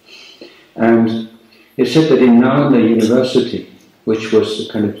others. And it's said that in Nalanda University, which was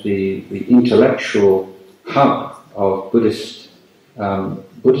kind of the intellectual hub of Buddhism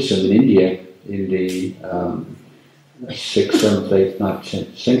in India in the 6th, 7th, 8th,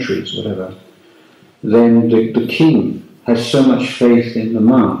 9th centuries, whatever, then the king had so much faith in the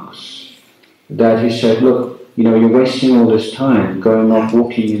monks that he said, look, you're wasting all this time going off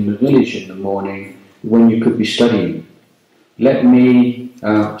walking in the village in the morning when you could be studying. Let me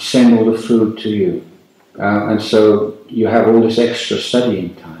send all the food to you. And so you have all this extra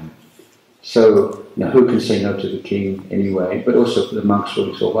studying time. So who can say no to the king anyway? But also the monks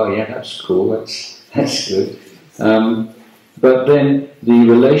really thought, well, yeah, that's cool, that's good. But then the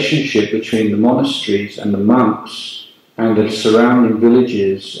relationship between the monasteries and the monks and the surrounding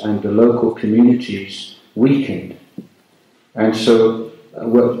villages and the local communities weakened. And so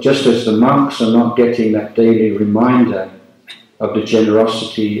just as the monks are not getting that daily reminder of the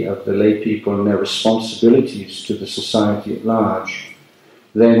generosity of the lay people and their responsibilities to the society at large,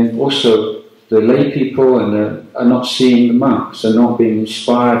 then also the lay people are not seeing the monks, are not being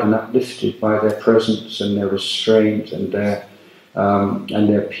inspired and uplifted by their presence and their restraint and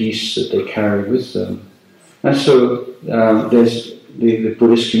their peace that they carry with them. And so there's the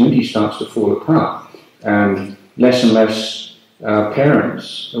Buddhist community starts to fall apart, and less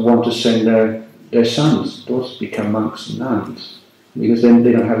parents want to send their sons, daughters become monks and nuns, because then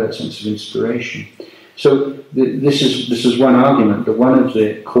they don't have that sense of inspiration. So this is one argument, that one of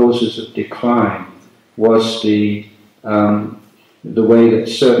the causes of decline was the way that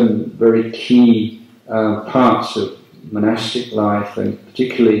certain very key parts of monastic life, and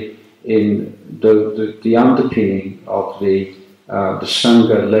particularly in the underpinning of the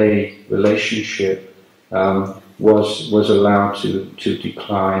Sangha lay relationship, was allowed to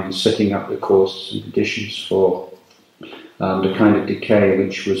decline, setting up the causes and conditions for the kind of decay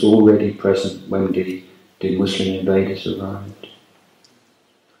which was already present when the Muslim invaders arrived.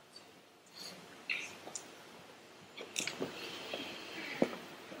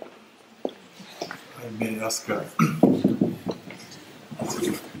 I may ask.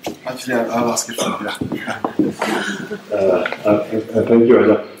 Actually, I'll ask it from here. Thank you,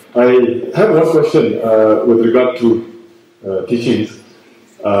 Ajahn. I have one question with regard to teachings.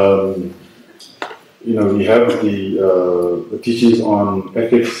 We have the teachings on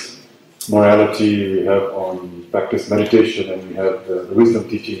ethics, morality, we have on practice meditation, and we have the wisdom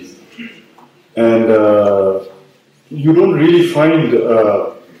teachings. And you don't really find...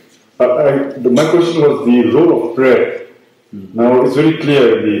 my question was the role of prayer. Now, it's very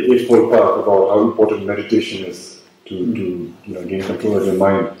clear in the Eightfold Path about how important meditation is to gain control of your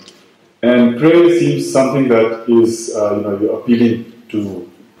mind. And prayer seems something that is you're appealing to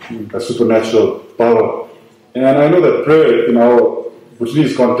a supernatural power. And I know that prayer in our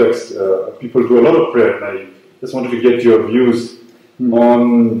Buddhist context, people do a lot of prayer, and I just wanted to get your views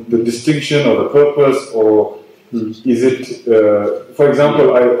on the distinction or the purpose, or is it, for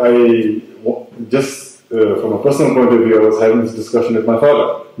example, I just from a personal point of view, I was having this discussion with my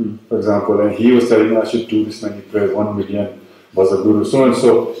father, for example, and he was telling me I should do this many prayers, 1 million was a guru, so and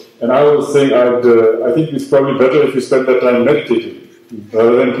so. And I was saying, I think it's probably better if you spend that time meditating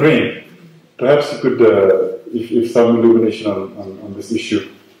rather than praying. Perhaps you could, if some illumination on this issue.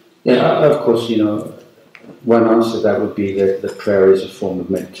 Yeah, of course, one answer to that would be that prayer is a form of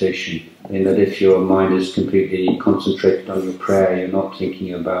meditation, in that if your mind is completely concentrated on your prayer, you're not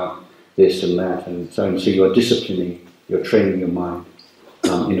thinking about this and that, and so you're disciplining, you're training your mind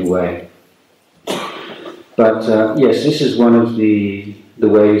in a way. But yes, this is one of the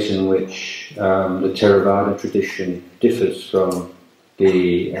ways in which the Theravada tradition differs from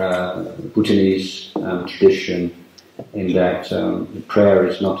the Bhutanese tradition, in that prayer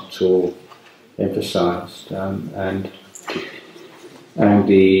is not at all emphasized, and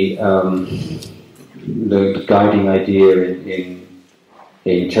the guiding idea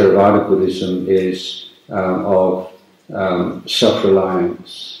in Theravada Buddhism is of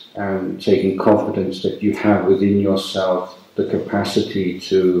self-reliance and taking confidence that you have within yourself the capacity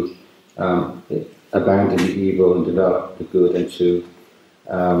to abandon the evil and develop the good, and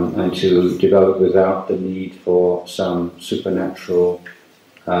to develop without the need for some supernatural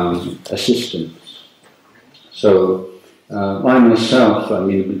assistance. So I myself,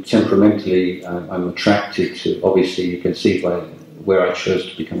 temperamentally, I'm attracted to, obviously you can see by where I chose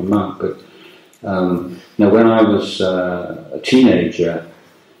to become a monk, but now when I was a teenager,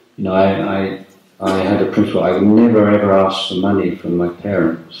 I had a principle: I would never ever ask for money from my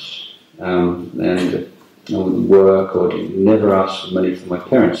parents, and I wouldn't work or never ask for money from my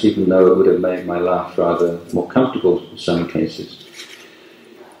parents, even though it would have made my life rather more comfortable in some cases.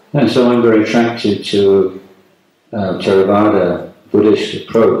 And so I'm very attracted to Theravada Buddhist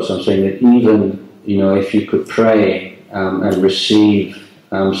approach. I'm saying that even, if you could pray and receive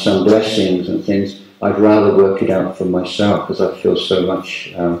some blessings and things, I'd rather work it out for myself, because I feel so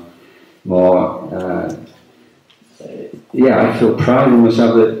much more, I feel pride in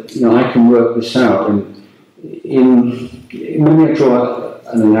myself that, I can work this out. And let me draw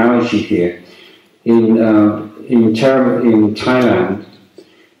an analogy here. In Thailand,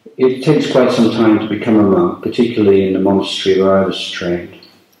 it takes quite some time to become a monk, particularly in the monastery where I was trained.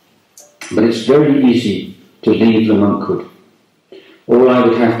 But it's very easy to leave the monkhood. All I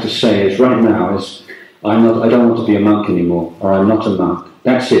would have to say is, right now, is I don't want to be a monk anymore, or I'm not a monk.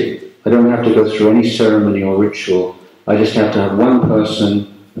 That's it. I don't have to go through any ceremony or ritual. I just have to have one person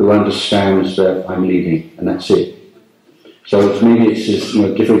who understands that I'm leaving, and that's it. So maybe it's just,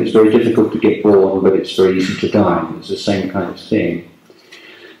 different. It's very difficult to get born, but it's very easy to die. It's the same kind of thing.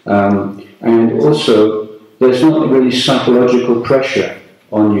 And also, there's not really psychological pressure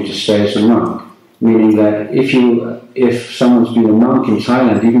on you to stay as a monk. Meaning that if someone's been a monk in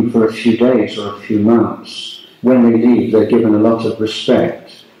Thailand, even for a few days or a few months, when they leave, they're given a lot of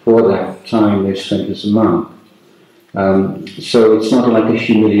respect for that time they've spent as a monk. So it's not like a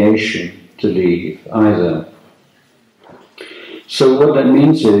humiliation to leave either. So what that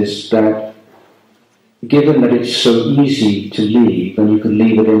means is that, given that it's so easy to leave, and you can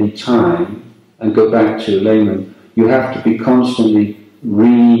leave at any time and go back to layman, you have to be constantly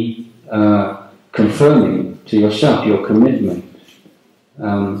confirming to yourself your commitment.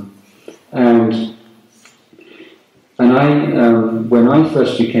 And when I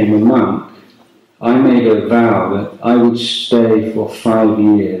first became a monk, I made a vow that I would stay for 5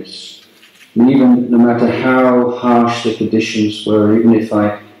 years. And even no matter how harsh the conditions were, even if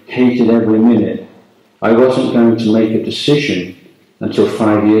I hated every minute, I wasn't going to make a decision until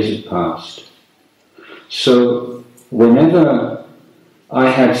 5 years had passed. So whenever I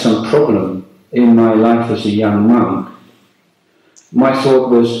had some problem in my life as a young monk, my thought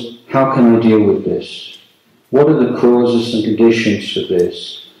was, how can I deal with this? What are the causes and conditions for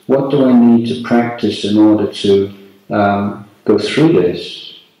this? What do I need to practice in order to go through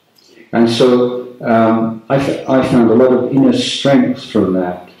this? And so I found a lot of inner strength from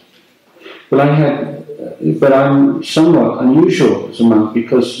that. But I'm somewhat unusual as a monk,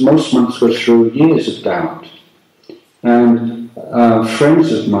 because most monks go through years of doubt. And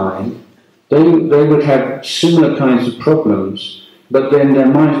friends of mine, they would have similar kinds of problems, but then their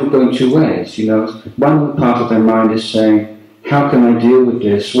minds would go in two ways. One part of their mind is saying, how can I deal with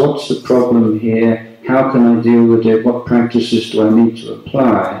this? What's the problem here? How can I deal with it? What practices do I need to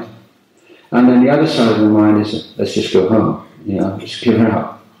apply? And then the other side of the mind is, let's just go home, just give it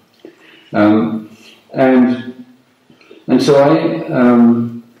up. And so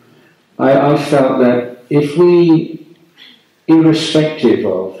I felt that if irrespective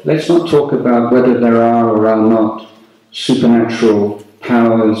of, let's not talk about whether there are or are not supernatural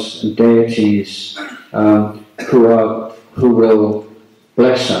powers and deities who will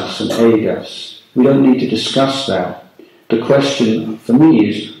bless us and aid us. We don't need to discuss that. The question for me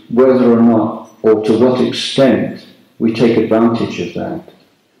is whether or not, or to what extent, we take advantage of that,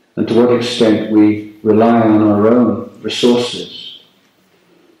 and to what extent we rely on our own resources.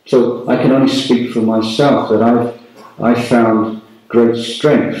 So I can only speak for myself that I've found great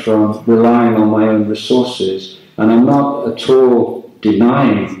strength from relying on my own resources, and I'm not at all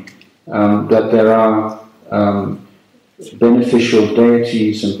denying that there are beneficial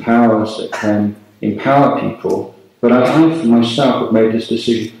deities and powers that can empower people, but I for myself have made this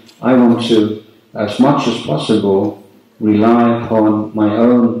decision. I want to, as much as possible, rely upon my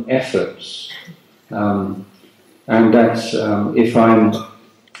own efforts, and that's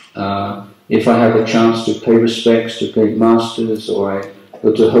if I have a chance to pay respects to great masters, or I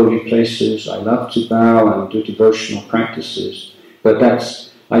go to holy places, I love to bow and do devotional practices, but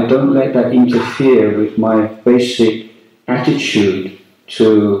I don't let that interfere with my basic attitude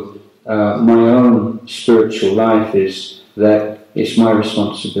to my own spiritual life, is that it's my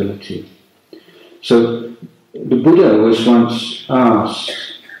responsibility. So the Buddha was once asked,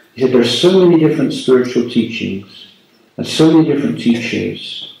 he said, there are so many different spiritual teachings, and so many different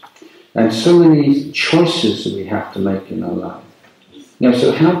teachers, and so many choices that we have to make in our life. Now,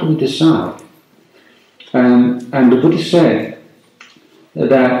 so how do we decide? And the Buddha said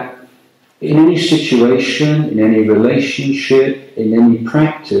that in any situation, in any relationship, in any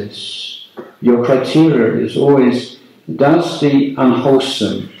practice, your criteria is always, does the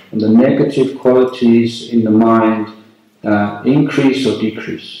unwholesome and the negative qualities in the mind increase or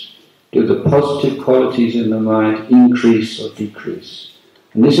decrease? Do the positive qualities in the mind increase or decrease?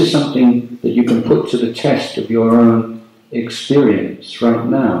 And this is something that you can put to the test of your own experience right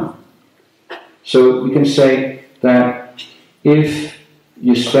now. So we can say that if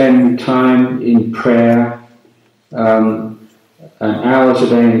you spend time in prayer, hours a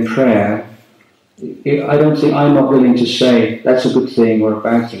day in prayer, I'm not willing to say that's a good thing or a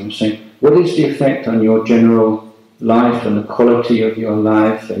bad thing. I'm saying, what is the effect on your general life and the quality of your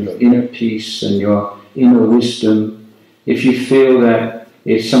life and your inner peace and your inner wisdom? If you feel that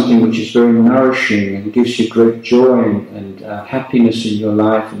it's something which is very nourishing and gives you great joy and happiness in your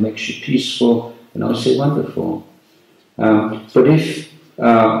life and makes you peaceful, then I'll say wonderful. But if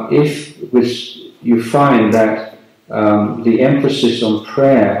you find that the emphasis on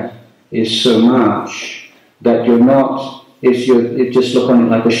prayer is so much that you just look on it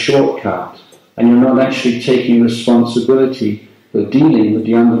like a shortcut, and you're not actually taking responsibility for dealing with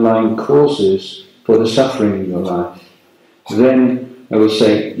the underlying causes for the suffering in your life, then I would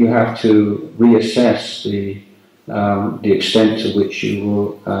say you have to reassess the extent to which you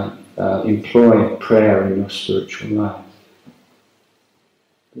will employ prayer in your spiritual life.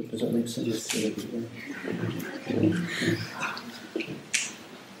 Does that make sense?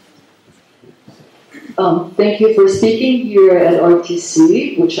 Thank you for speaking here at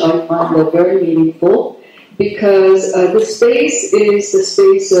RTC, which I find very meaningful, because the space is the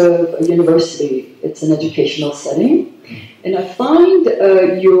space of a university. It's an educational setting. And I find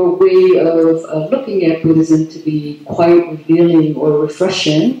your way of looking at Buddhism to be quite revealing or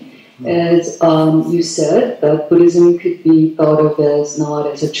refreshing. As you said, that Buddhism could be thought of as not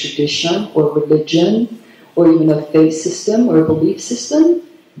as a tradition or religion or even a faith system or a belief system,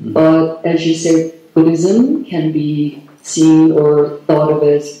 but as you say, Buddhism can be seen or thought of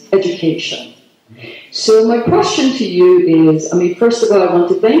as education. So my question to you is, first of all, I want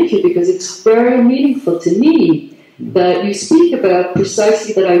to thank you because it's very meaningful to me that you speak about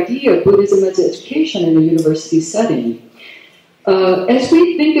precisely that idea of Buddhism as education in a university setting. As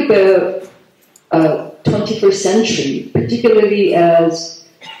we think about 21st century, particularly as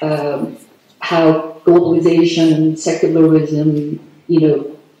how globalization and secularism,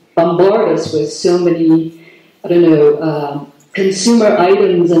 bombard us with so many, consumer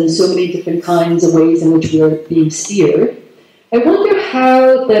items and so many different kinds of ways in which we are being steered, I wonder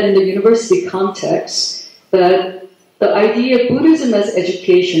how that in the university context, that the idea of Buddhism as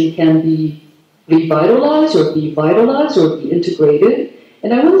education can be revitalized or be vitalized or be integrated.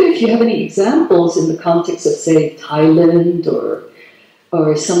 And I wonder if you have any examples in the context of, say, Thailand or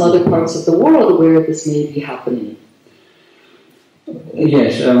some other parts of the world where this may be happening.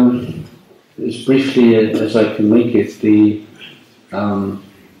 Yes, as briefly as I can make it, the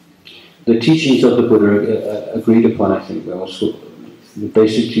teachings of the Buddha agreed upon, I think, also the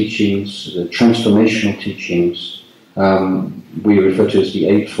basic teachings, the transformational teachings, we refer to as the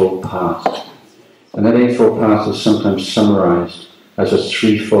Eightfold Path. And that Eightfold Path is sometimes summarized as a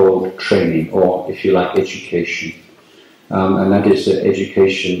threefold training, or, if you like, education. And that is the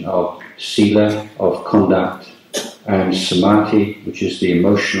education of sila, of conduct, and samadhi, which is the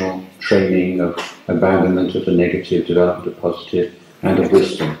emotional training of abandonment of the negative, development of positive, and of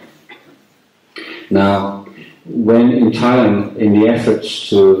wisdom. Now, when in Thailand, in the efforts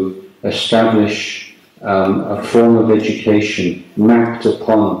to establish a form of education mapped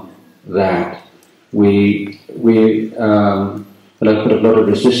upon that, we put a lot of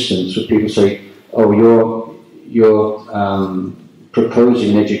resistance when people say, "Oh, you're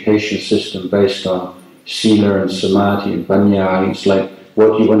proposing an education system based on sila and samadhi and panya. It's like,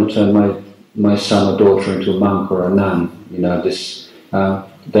 what, you want to turn my son or daughter into a monk or a nun? You know, this.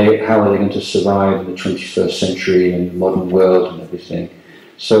 How are they going to survive in the 21st century and the modern world and everything?"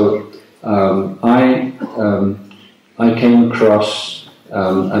 So I came across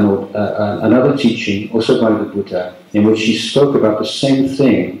another teaching, also by the Buddha, in which he spoke about the same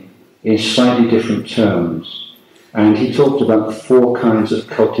thing in slightly different terms. And he talked about 4 kinds of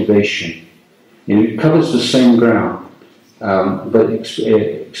cultivation. It covers the same ground, but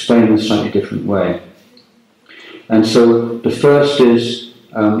explained in a slightly different way. And so the first is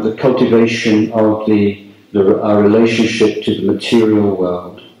the cultivation of our relationship to the material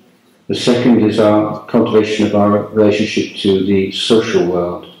world. The second is our cultivation of our relationship to the social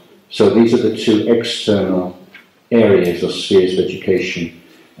world. So these are the 2 external areas or spheres of education.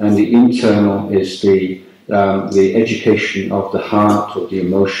 And the internal is the education of the heart or the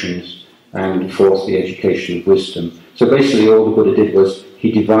emotions, and fourth, the education of wisdom. So basically all the Buddha did was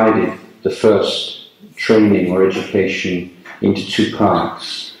he divided the first training or education into 2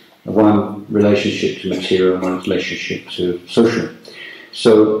 parts. One relationship to material, one relationship to social.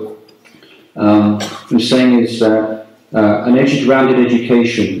 So what I'm saying is that an rounded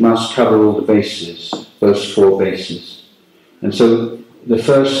education must cover all the bases, those 4 bases. And so the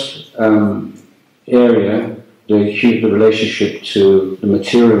first area, the relationship to the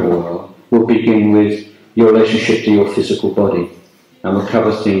material world, will begin with your relationship to your physical body, and will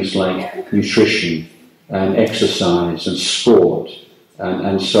cover things like nutrition and exercise and sport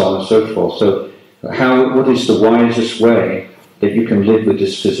and so on and so forth. So what is the wisest way that you can live with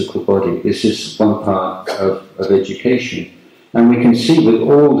this physical body? This is one part of education. And we can see with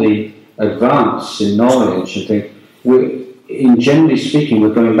all the advance in knowledge and things, generally speaking,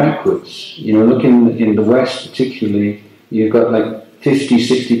 we're going backwards. You know, look in the West particularly, you've got like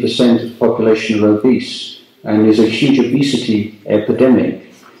 50-60% of the population are obese, and there's a huge obesity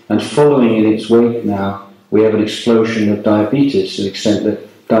epidemic. And following in its wake now, we have an explosion of diabetes, to the extent that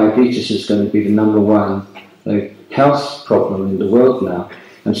diabetes is going to be the number 1 health problem in the world now.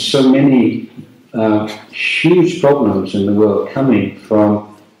 And so many huge problems in the world coming from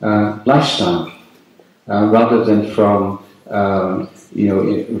lifestyle, rather than from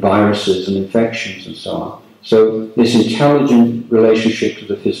viruses and infections and so on. So this intelligent relationship to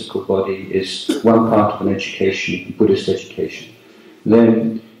the physical body is one part of an education, Buddhist education.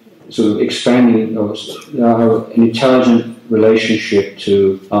 Then sort of expanding an intelligent relationship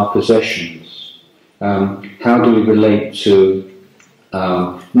to our possessions. How do we relate to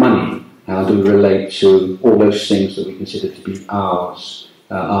money? How do we relate to all those things that we consider to be ours,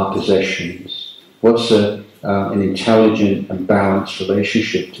 our possessions? What's an intelligent and balanced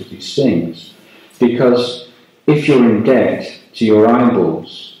relationship to these things? Because if you're in debt to your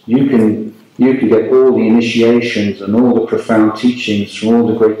eyeballs, you can get all the initiations and all the profound teachings from all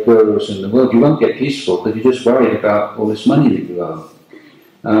the great gurus in the world. You won't get peaceful because you're just worried about all this money that you owe.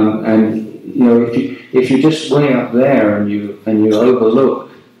 And you know, if you're just way up there and you overlook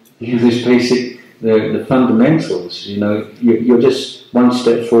this basic the fundamentals, you know, you're just 1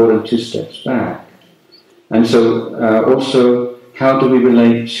 step forward and 2 steps back. And so also, how do we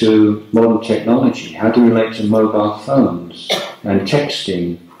relate to modern technology? How do we relate to mobile phones and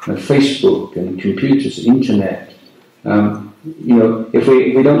texting and Facebook and computers, internet? If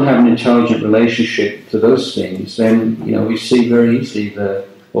we don't have an intelligent relationship to those things, then we see very easily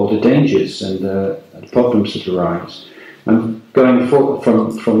all the dangers and the problems that arise. And going forward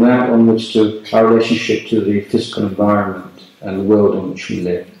from that onwards to our relationship to the physical environment and the world in which we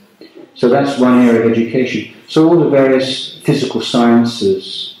live. So that's one area of education. So all the various physical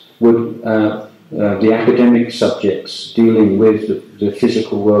sciences would, the academic subjects dealing with the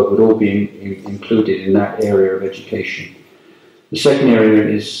physical world would all be included in that area of education. The second area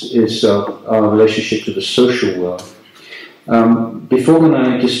is our relationship to the social world. Before, when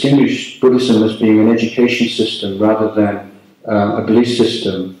I distinguished Buddhism as being an education system rather than a belief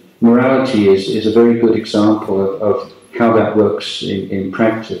system, morality is a very good example of how that works in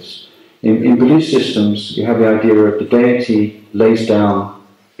practice. In belief systems, you have the idea of the deity lays down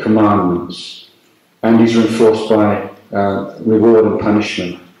commandments, and these are enforced by reward and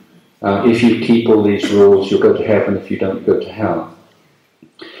punishment. If you keep all these rules, you'll go to heaven. If you don't, you go to hell.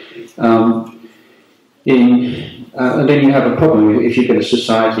 And then you have a problem if you get a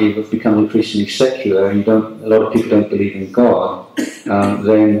society that's become increasingly secular, and a lot of people don't believe in God.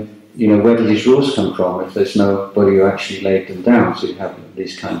 Then where do these rules come from if there's nobody who actually laid them down? So you have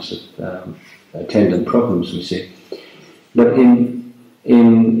these kinds of attendant problems, we see. But in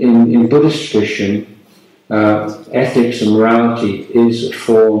Buddhist tradition, ethics and morality is a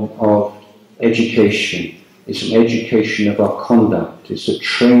form of education. It's an education of our conduct. It's a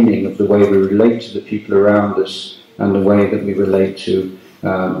training of the way we relate to the people around us and the way that we relate to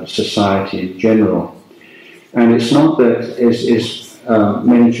society in general. And it's not that, as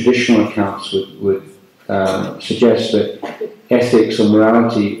many traditional accounts would suggest, that ethics or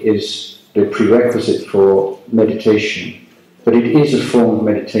morality is the prerequisite for meditation, but it is a form of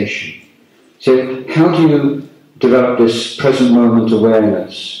meditation. So how do you develop this present moment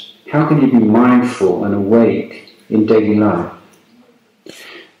awareness? How can you be mindful and awake in daily life?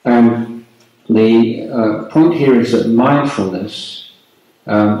 And the point here is that mindfulness,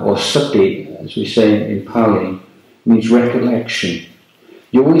 or sati, as we say in Pali, means recollection.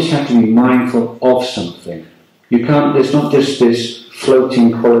 You always have to be mindful of something. There's not just this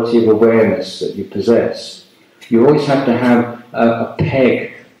floating quality of awareness that you possess. You always have to have a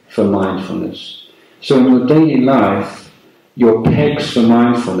peg for mindfulness. So in your daily life, your pegs for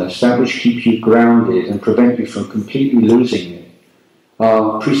mindfulness, that which keep you grounded and prevent you from completely losing it,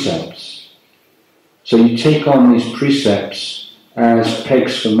 are precepts. So you take on these precepts as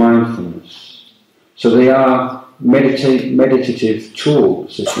pegs for mindfulness. So they are meditative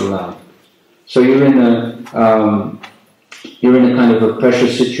tools, if you like. So you're in a kind of a pressure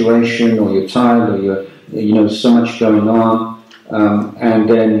situation, or you're tired, or you're so much going on, and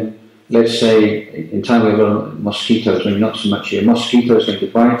then let's say in Thailand we've got mosquitoes, maybe not so much here. Mosquitoes going to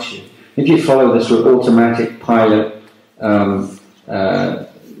bite you. If you follow this sort of automatic pilot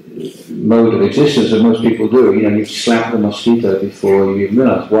mode of existence that most people do, you slap the mosquito before you even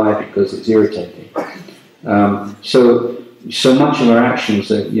realise. Why? Because it's irritating. So much of our actions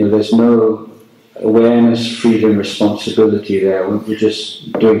that there's no awareness, freedom, responsibility there. We're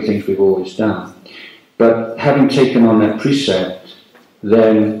just doing things we've always done. But having taken on that precept,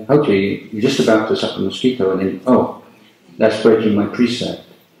 then hopefully you're just about to slap a mosquito, and then, oh, that's breaking my precept.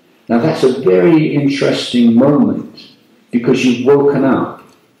 Now that's a very interesting moment, because you've woken up.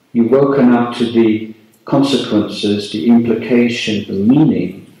 You've woken up to the consequences, the implication, the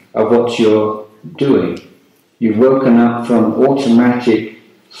meaning of what you're doing. You've woken up from automatic,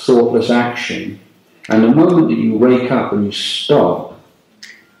 thoughtless action, and the moment that you wake up and you stop,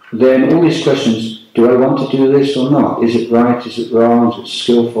 then all these questions: do I want to do this or not? Is it right? Is it wrong? Is it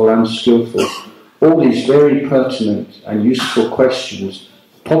skillful, unskillful? All these very pertinent and useful questions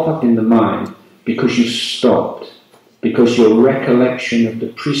pop up in the mind because you've stopped, because your recollection of the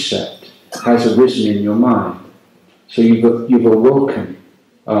precept has arisen in your mind. So you've awoken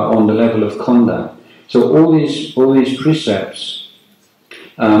on the level of conduct. So all these precepts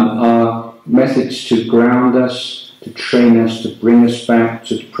are methods to ground us, to train us, to bring us back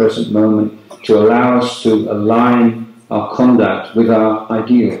to the present moment, to allow us to align our conduct with our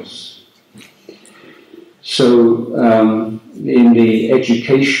ideals. So in the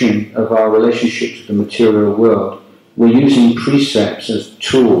education of our relationship to the material world, we're using precepts as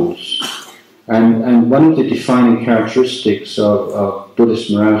tools. And one of the defining characteristics of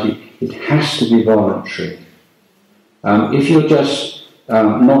Buddhist morality, it has to be voluntary. If you're just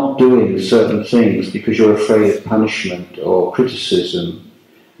not doing certain things because you're afraid of punishment or criticism,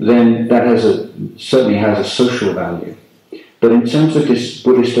 then that certainly has a social value. But in terms of this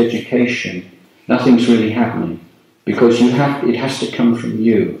Buddhist education, nothing's really happening, because it has to come from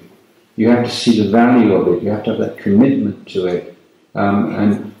you. You have to see the value of it. You have to have that commitment to it,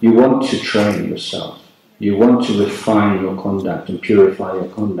 and you want to train yourself. You want to refine your conduct and purify your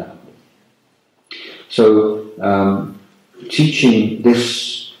conduct. So teaching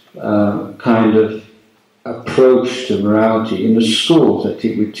this kind of approach to morality in the schools,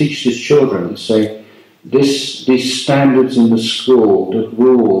 we teach these children and say, these standards in the school, the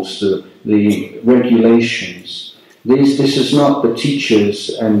rules, the regulations, this is not the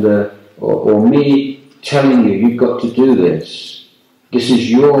teachers or me telling you you've got to do this. This is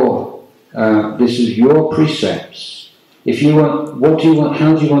your precepts. If you want, what do you want?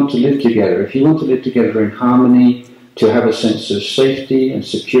 How do you want to live together? If you want to live together in harmony, to have a sense of safety and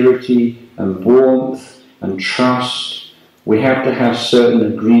security and warmth and trust, we have to have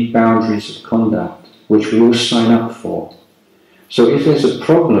certain agreed boundaries of conduct, which we all sign up for. So if there's a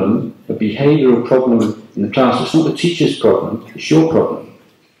problem, a behavioural problem in the class, it's not the teacher's problem, it's your problem.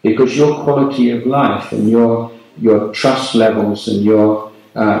 Because your quality of life and your trust levels and your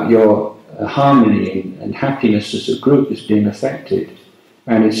harmony and happiness as a group is being affected.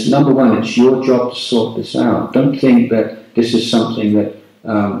 And it's number one, it's your job to sort this out. Don't think that this is something that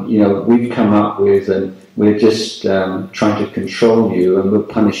we've come up with and we're just trying to control you and we'll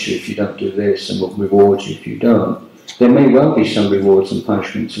punish you if you don't do this and we'll reward you if you don't. There may well be some rewards and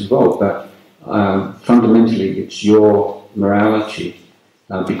punishments involved, but fundamentally it's your morality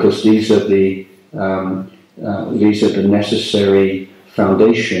because these are the necessary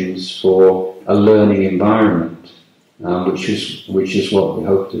foundations for a learning environment, which is what we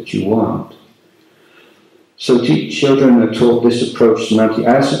hope that you want. So children are taught this approach to morality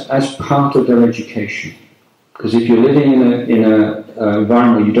as part of their education. Because if you're living in an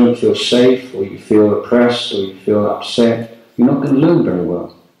environment where you don't feel safe, or you feel oppressed, or you feel upset, you're not going to learn very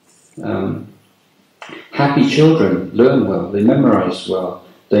well. Happy children learn well, they memorize well,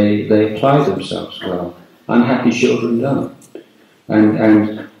 they apply themselves well. Unhappy children don't.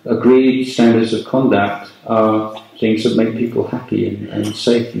 And agreed standards of conduct are things that make people happy and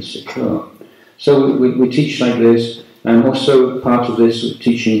safe and secure. So we teach like this, and also part of this we're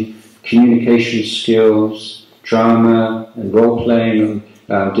teaching communication skills, drama and role-playing,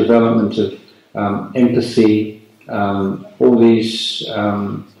 development of empathy, all these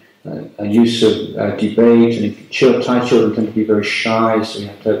use of debate. And Thai children tend to be very shy, so we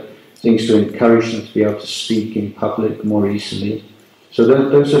have to have things to encourage them to be able to speak in public more easily. So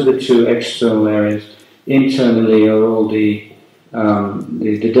those are the two external areas. Internally are all the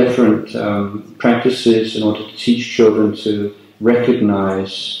different practices in order to teach children to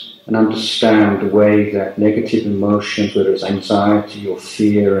recognize and understand the way that negative emotions, whether it's anxiety or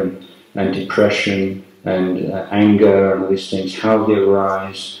fear and depression and anger and all these things, how they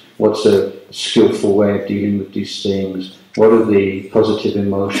arise, what's a skillful way of dealing with these things, what are the positive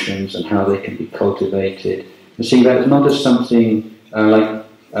emotions and how they can be cultivated. And see, that is not as something like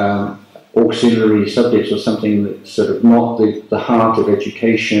auxiliary subjects or something that's sort of not the heart of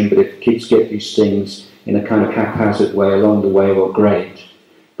education, but if kids get these things in a kind of haphazard way along the way, well, great.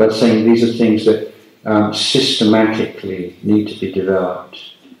 But saying these are things that systematically need to be developed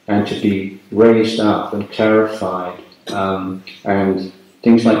and to be raised up and clarified, and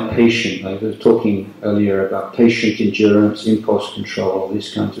things like patient, I was talking earlier about patient endurance, impulse control, all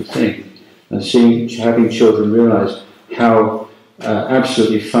these kinds of things, and having children realize how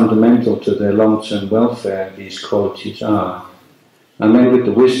absolutely fundamental to their long-term welfare these qualities are. And then with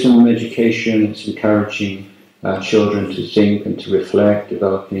the wisdom education, it's encouraging children to think and to reflect,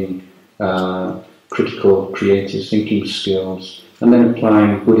 developing critical, creative thinking skills, and then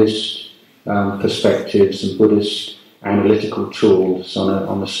applying Buddhist perspectives and Buddhist analytical tools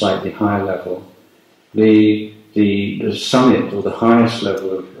on a slightly higher level. The summit or the highest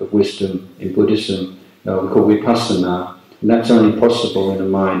level of wisdom in Buddhism we call vipassana, and that's only possible in a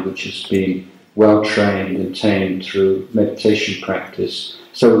mind which has been well trained and tamed through meditation practice.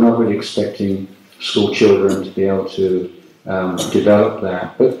 So we're not really expecting school children to be able to develop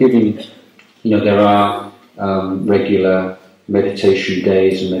that, but giving, there are regular meditation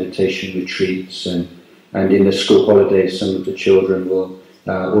days and meditation retreats, and in the school holidays some of the children will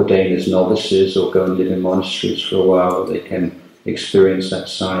ordain as novices or go and live in monasteries for a while where they can experience that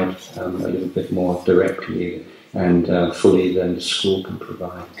side a little bit more directly and fully than the school can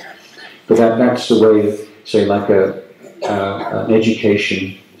provide. But that's the way, say, like an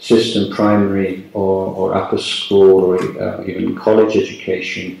education system, primary or upper school or even college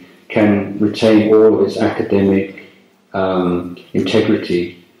education, can retain all of its academic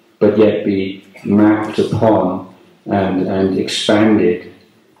integrity, but yet be mapped upon and expanded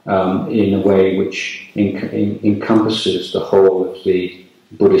in a way which encompasses the whole of the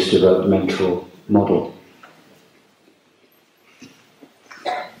Buddhist developmental model.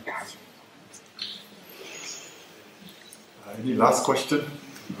 Any last question?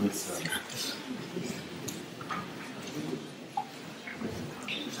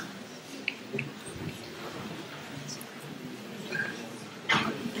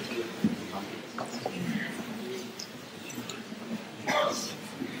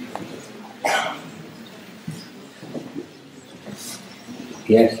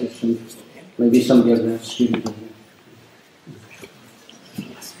 Yes, maybe somebody has a student over there.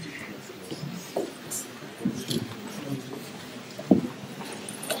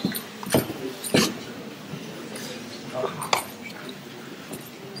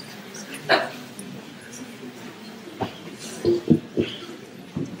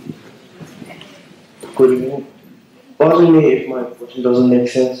 Pardon me if my question doesn't make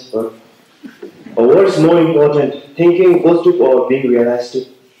sense, but what is more important, thinking positive or being realistic?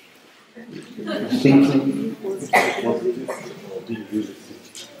 Thinking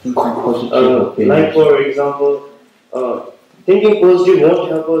positive. Like for example, thinking positive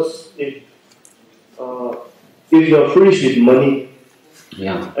won't help us if you are foolish with money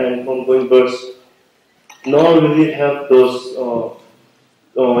and ongoing births. Nor will it help those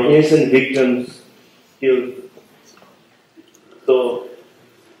innocent victims killed. So,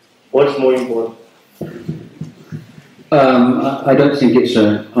 what's more important? I don't think it's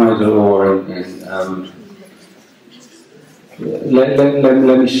an either or.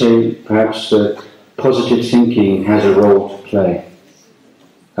 Let me say perhaps that positive thinking has a role to play,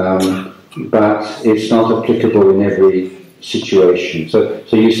 but it's not applicable in every situation. So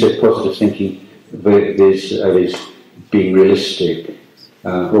you said positive thinking is being realistic.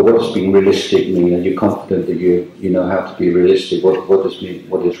 Well, what does being realistic mean? Are you confident that you know how to be realistic?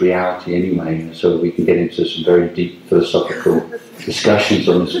 What is reality anyway? So we can get into some very deep philosophical discussions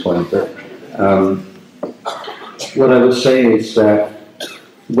on this point. But what I would say is that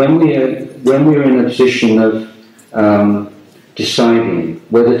when we're in a position of deciding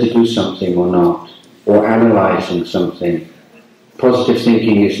whether to do something or not, or analysing something, positive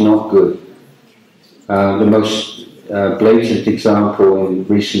thinking is not good. The most blatant example in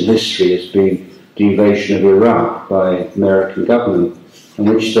recent history has been the invasion of Iraq by the American government, in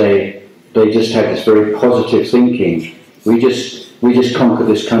which they just had this very positive thinking. We just conquer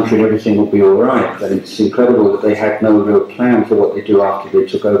this country and everything will be all right. And it's incredible that they had no real plan for what they do after they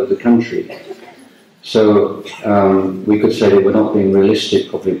took over the country. So we could say they were not being realistic,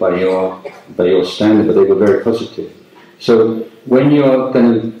 probably by your standard, but they were very positive. So when you're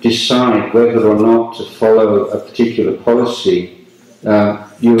going to decide whether or not to follow a particular policy,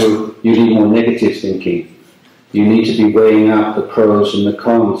 you need more negative thinking. You need to be weighing up the pros and the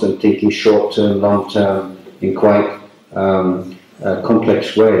cons and thinking short-term, long-term in quite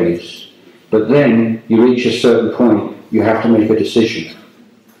complex ways. But then you reach a certain point, you have to make a decision.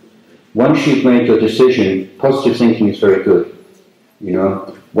 Once you've made your decision, positive thinking is very good. You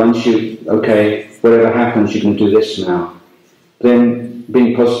know, once whatever happens, you can do this now. Then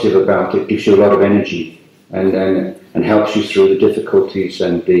being positive about it gives you a lot of energy and helps you through the difficulties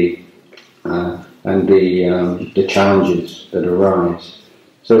and the challenges that arise.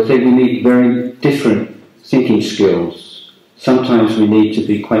 So I think we need very different thinking skills. Sometimes we need to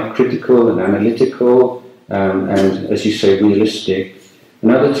be quite critical and analytical and, as you say, realistic.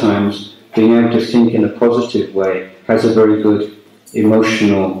 And other times, being able to think in a positive way has a very good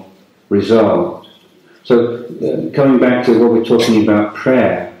emotional result. So, coming back to what we're talking about,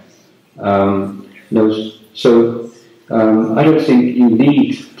 prayer. I don't think you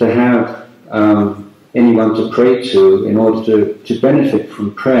need to have anyone to pray to in order to benefit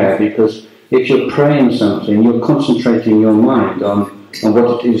from prayer, because if you're praying something, you're concentrating your mind on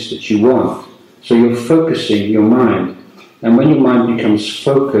what it is that you want. So you're focusing your mind. And when your mind becomes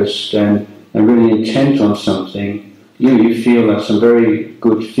focused and really intent on something, you feel some very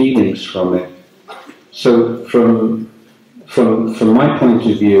good feelings from it. So from my point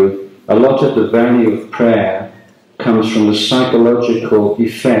of view, a lot of the value of prayer comes from the psychological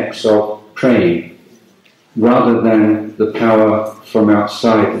effects of praying, rather than the power from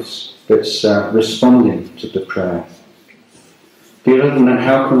outside that's responding to the prayer. But other than that,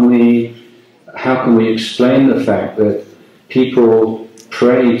 how can we explain the fact that people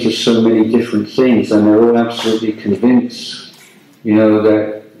pray to so many different things and they're all absolutely convinced,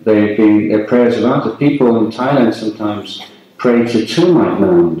 that their prayers are answered? People in Thailand sometimes pray to termite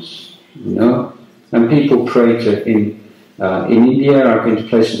mounds, and people pray to in India. I've been to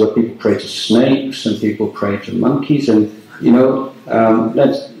places where people pray to snakes and people pray to monkeys, and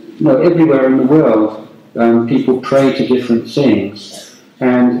everywhere in the world people pray to different things,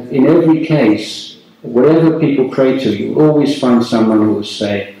 and in every case, whatever people pray to, you always find someone who will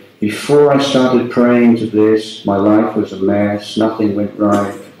say, before I started praying to this, my life was a mess, nothing went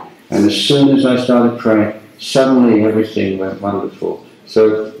right, and as soon as I started praying, suddenly everything went wonderful.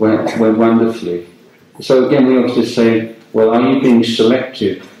 So went wonderfully. So again, we have to say, well, are you being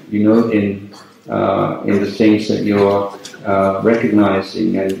selective, in the things that you're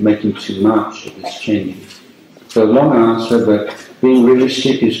recognizing and making too much of this change? So long answer, but being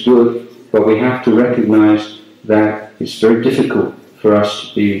realistic is good, but we have to recognize that it's very difficult for us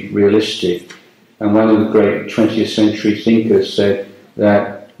to be realistic. And one of the great 20th century thinkers said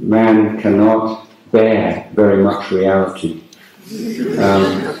that man cannot bear very much reality.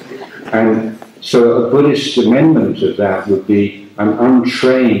 And So a Buddhist amendment of that would be an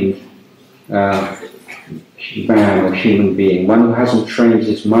untrained man or human being, one who hasn't trained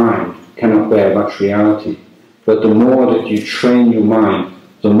his mind, cannot bear much reality. But the more that you train your mind,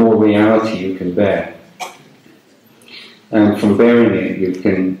 the more reality you can bear. And from bearing it, you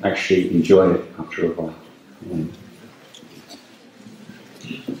can actually enjoy it after a while.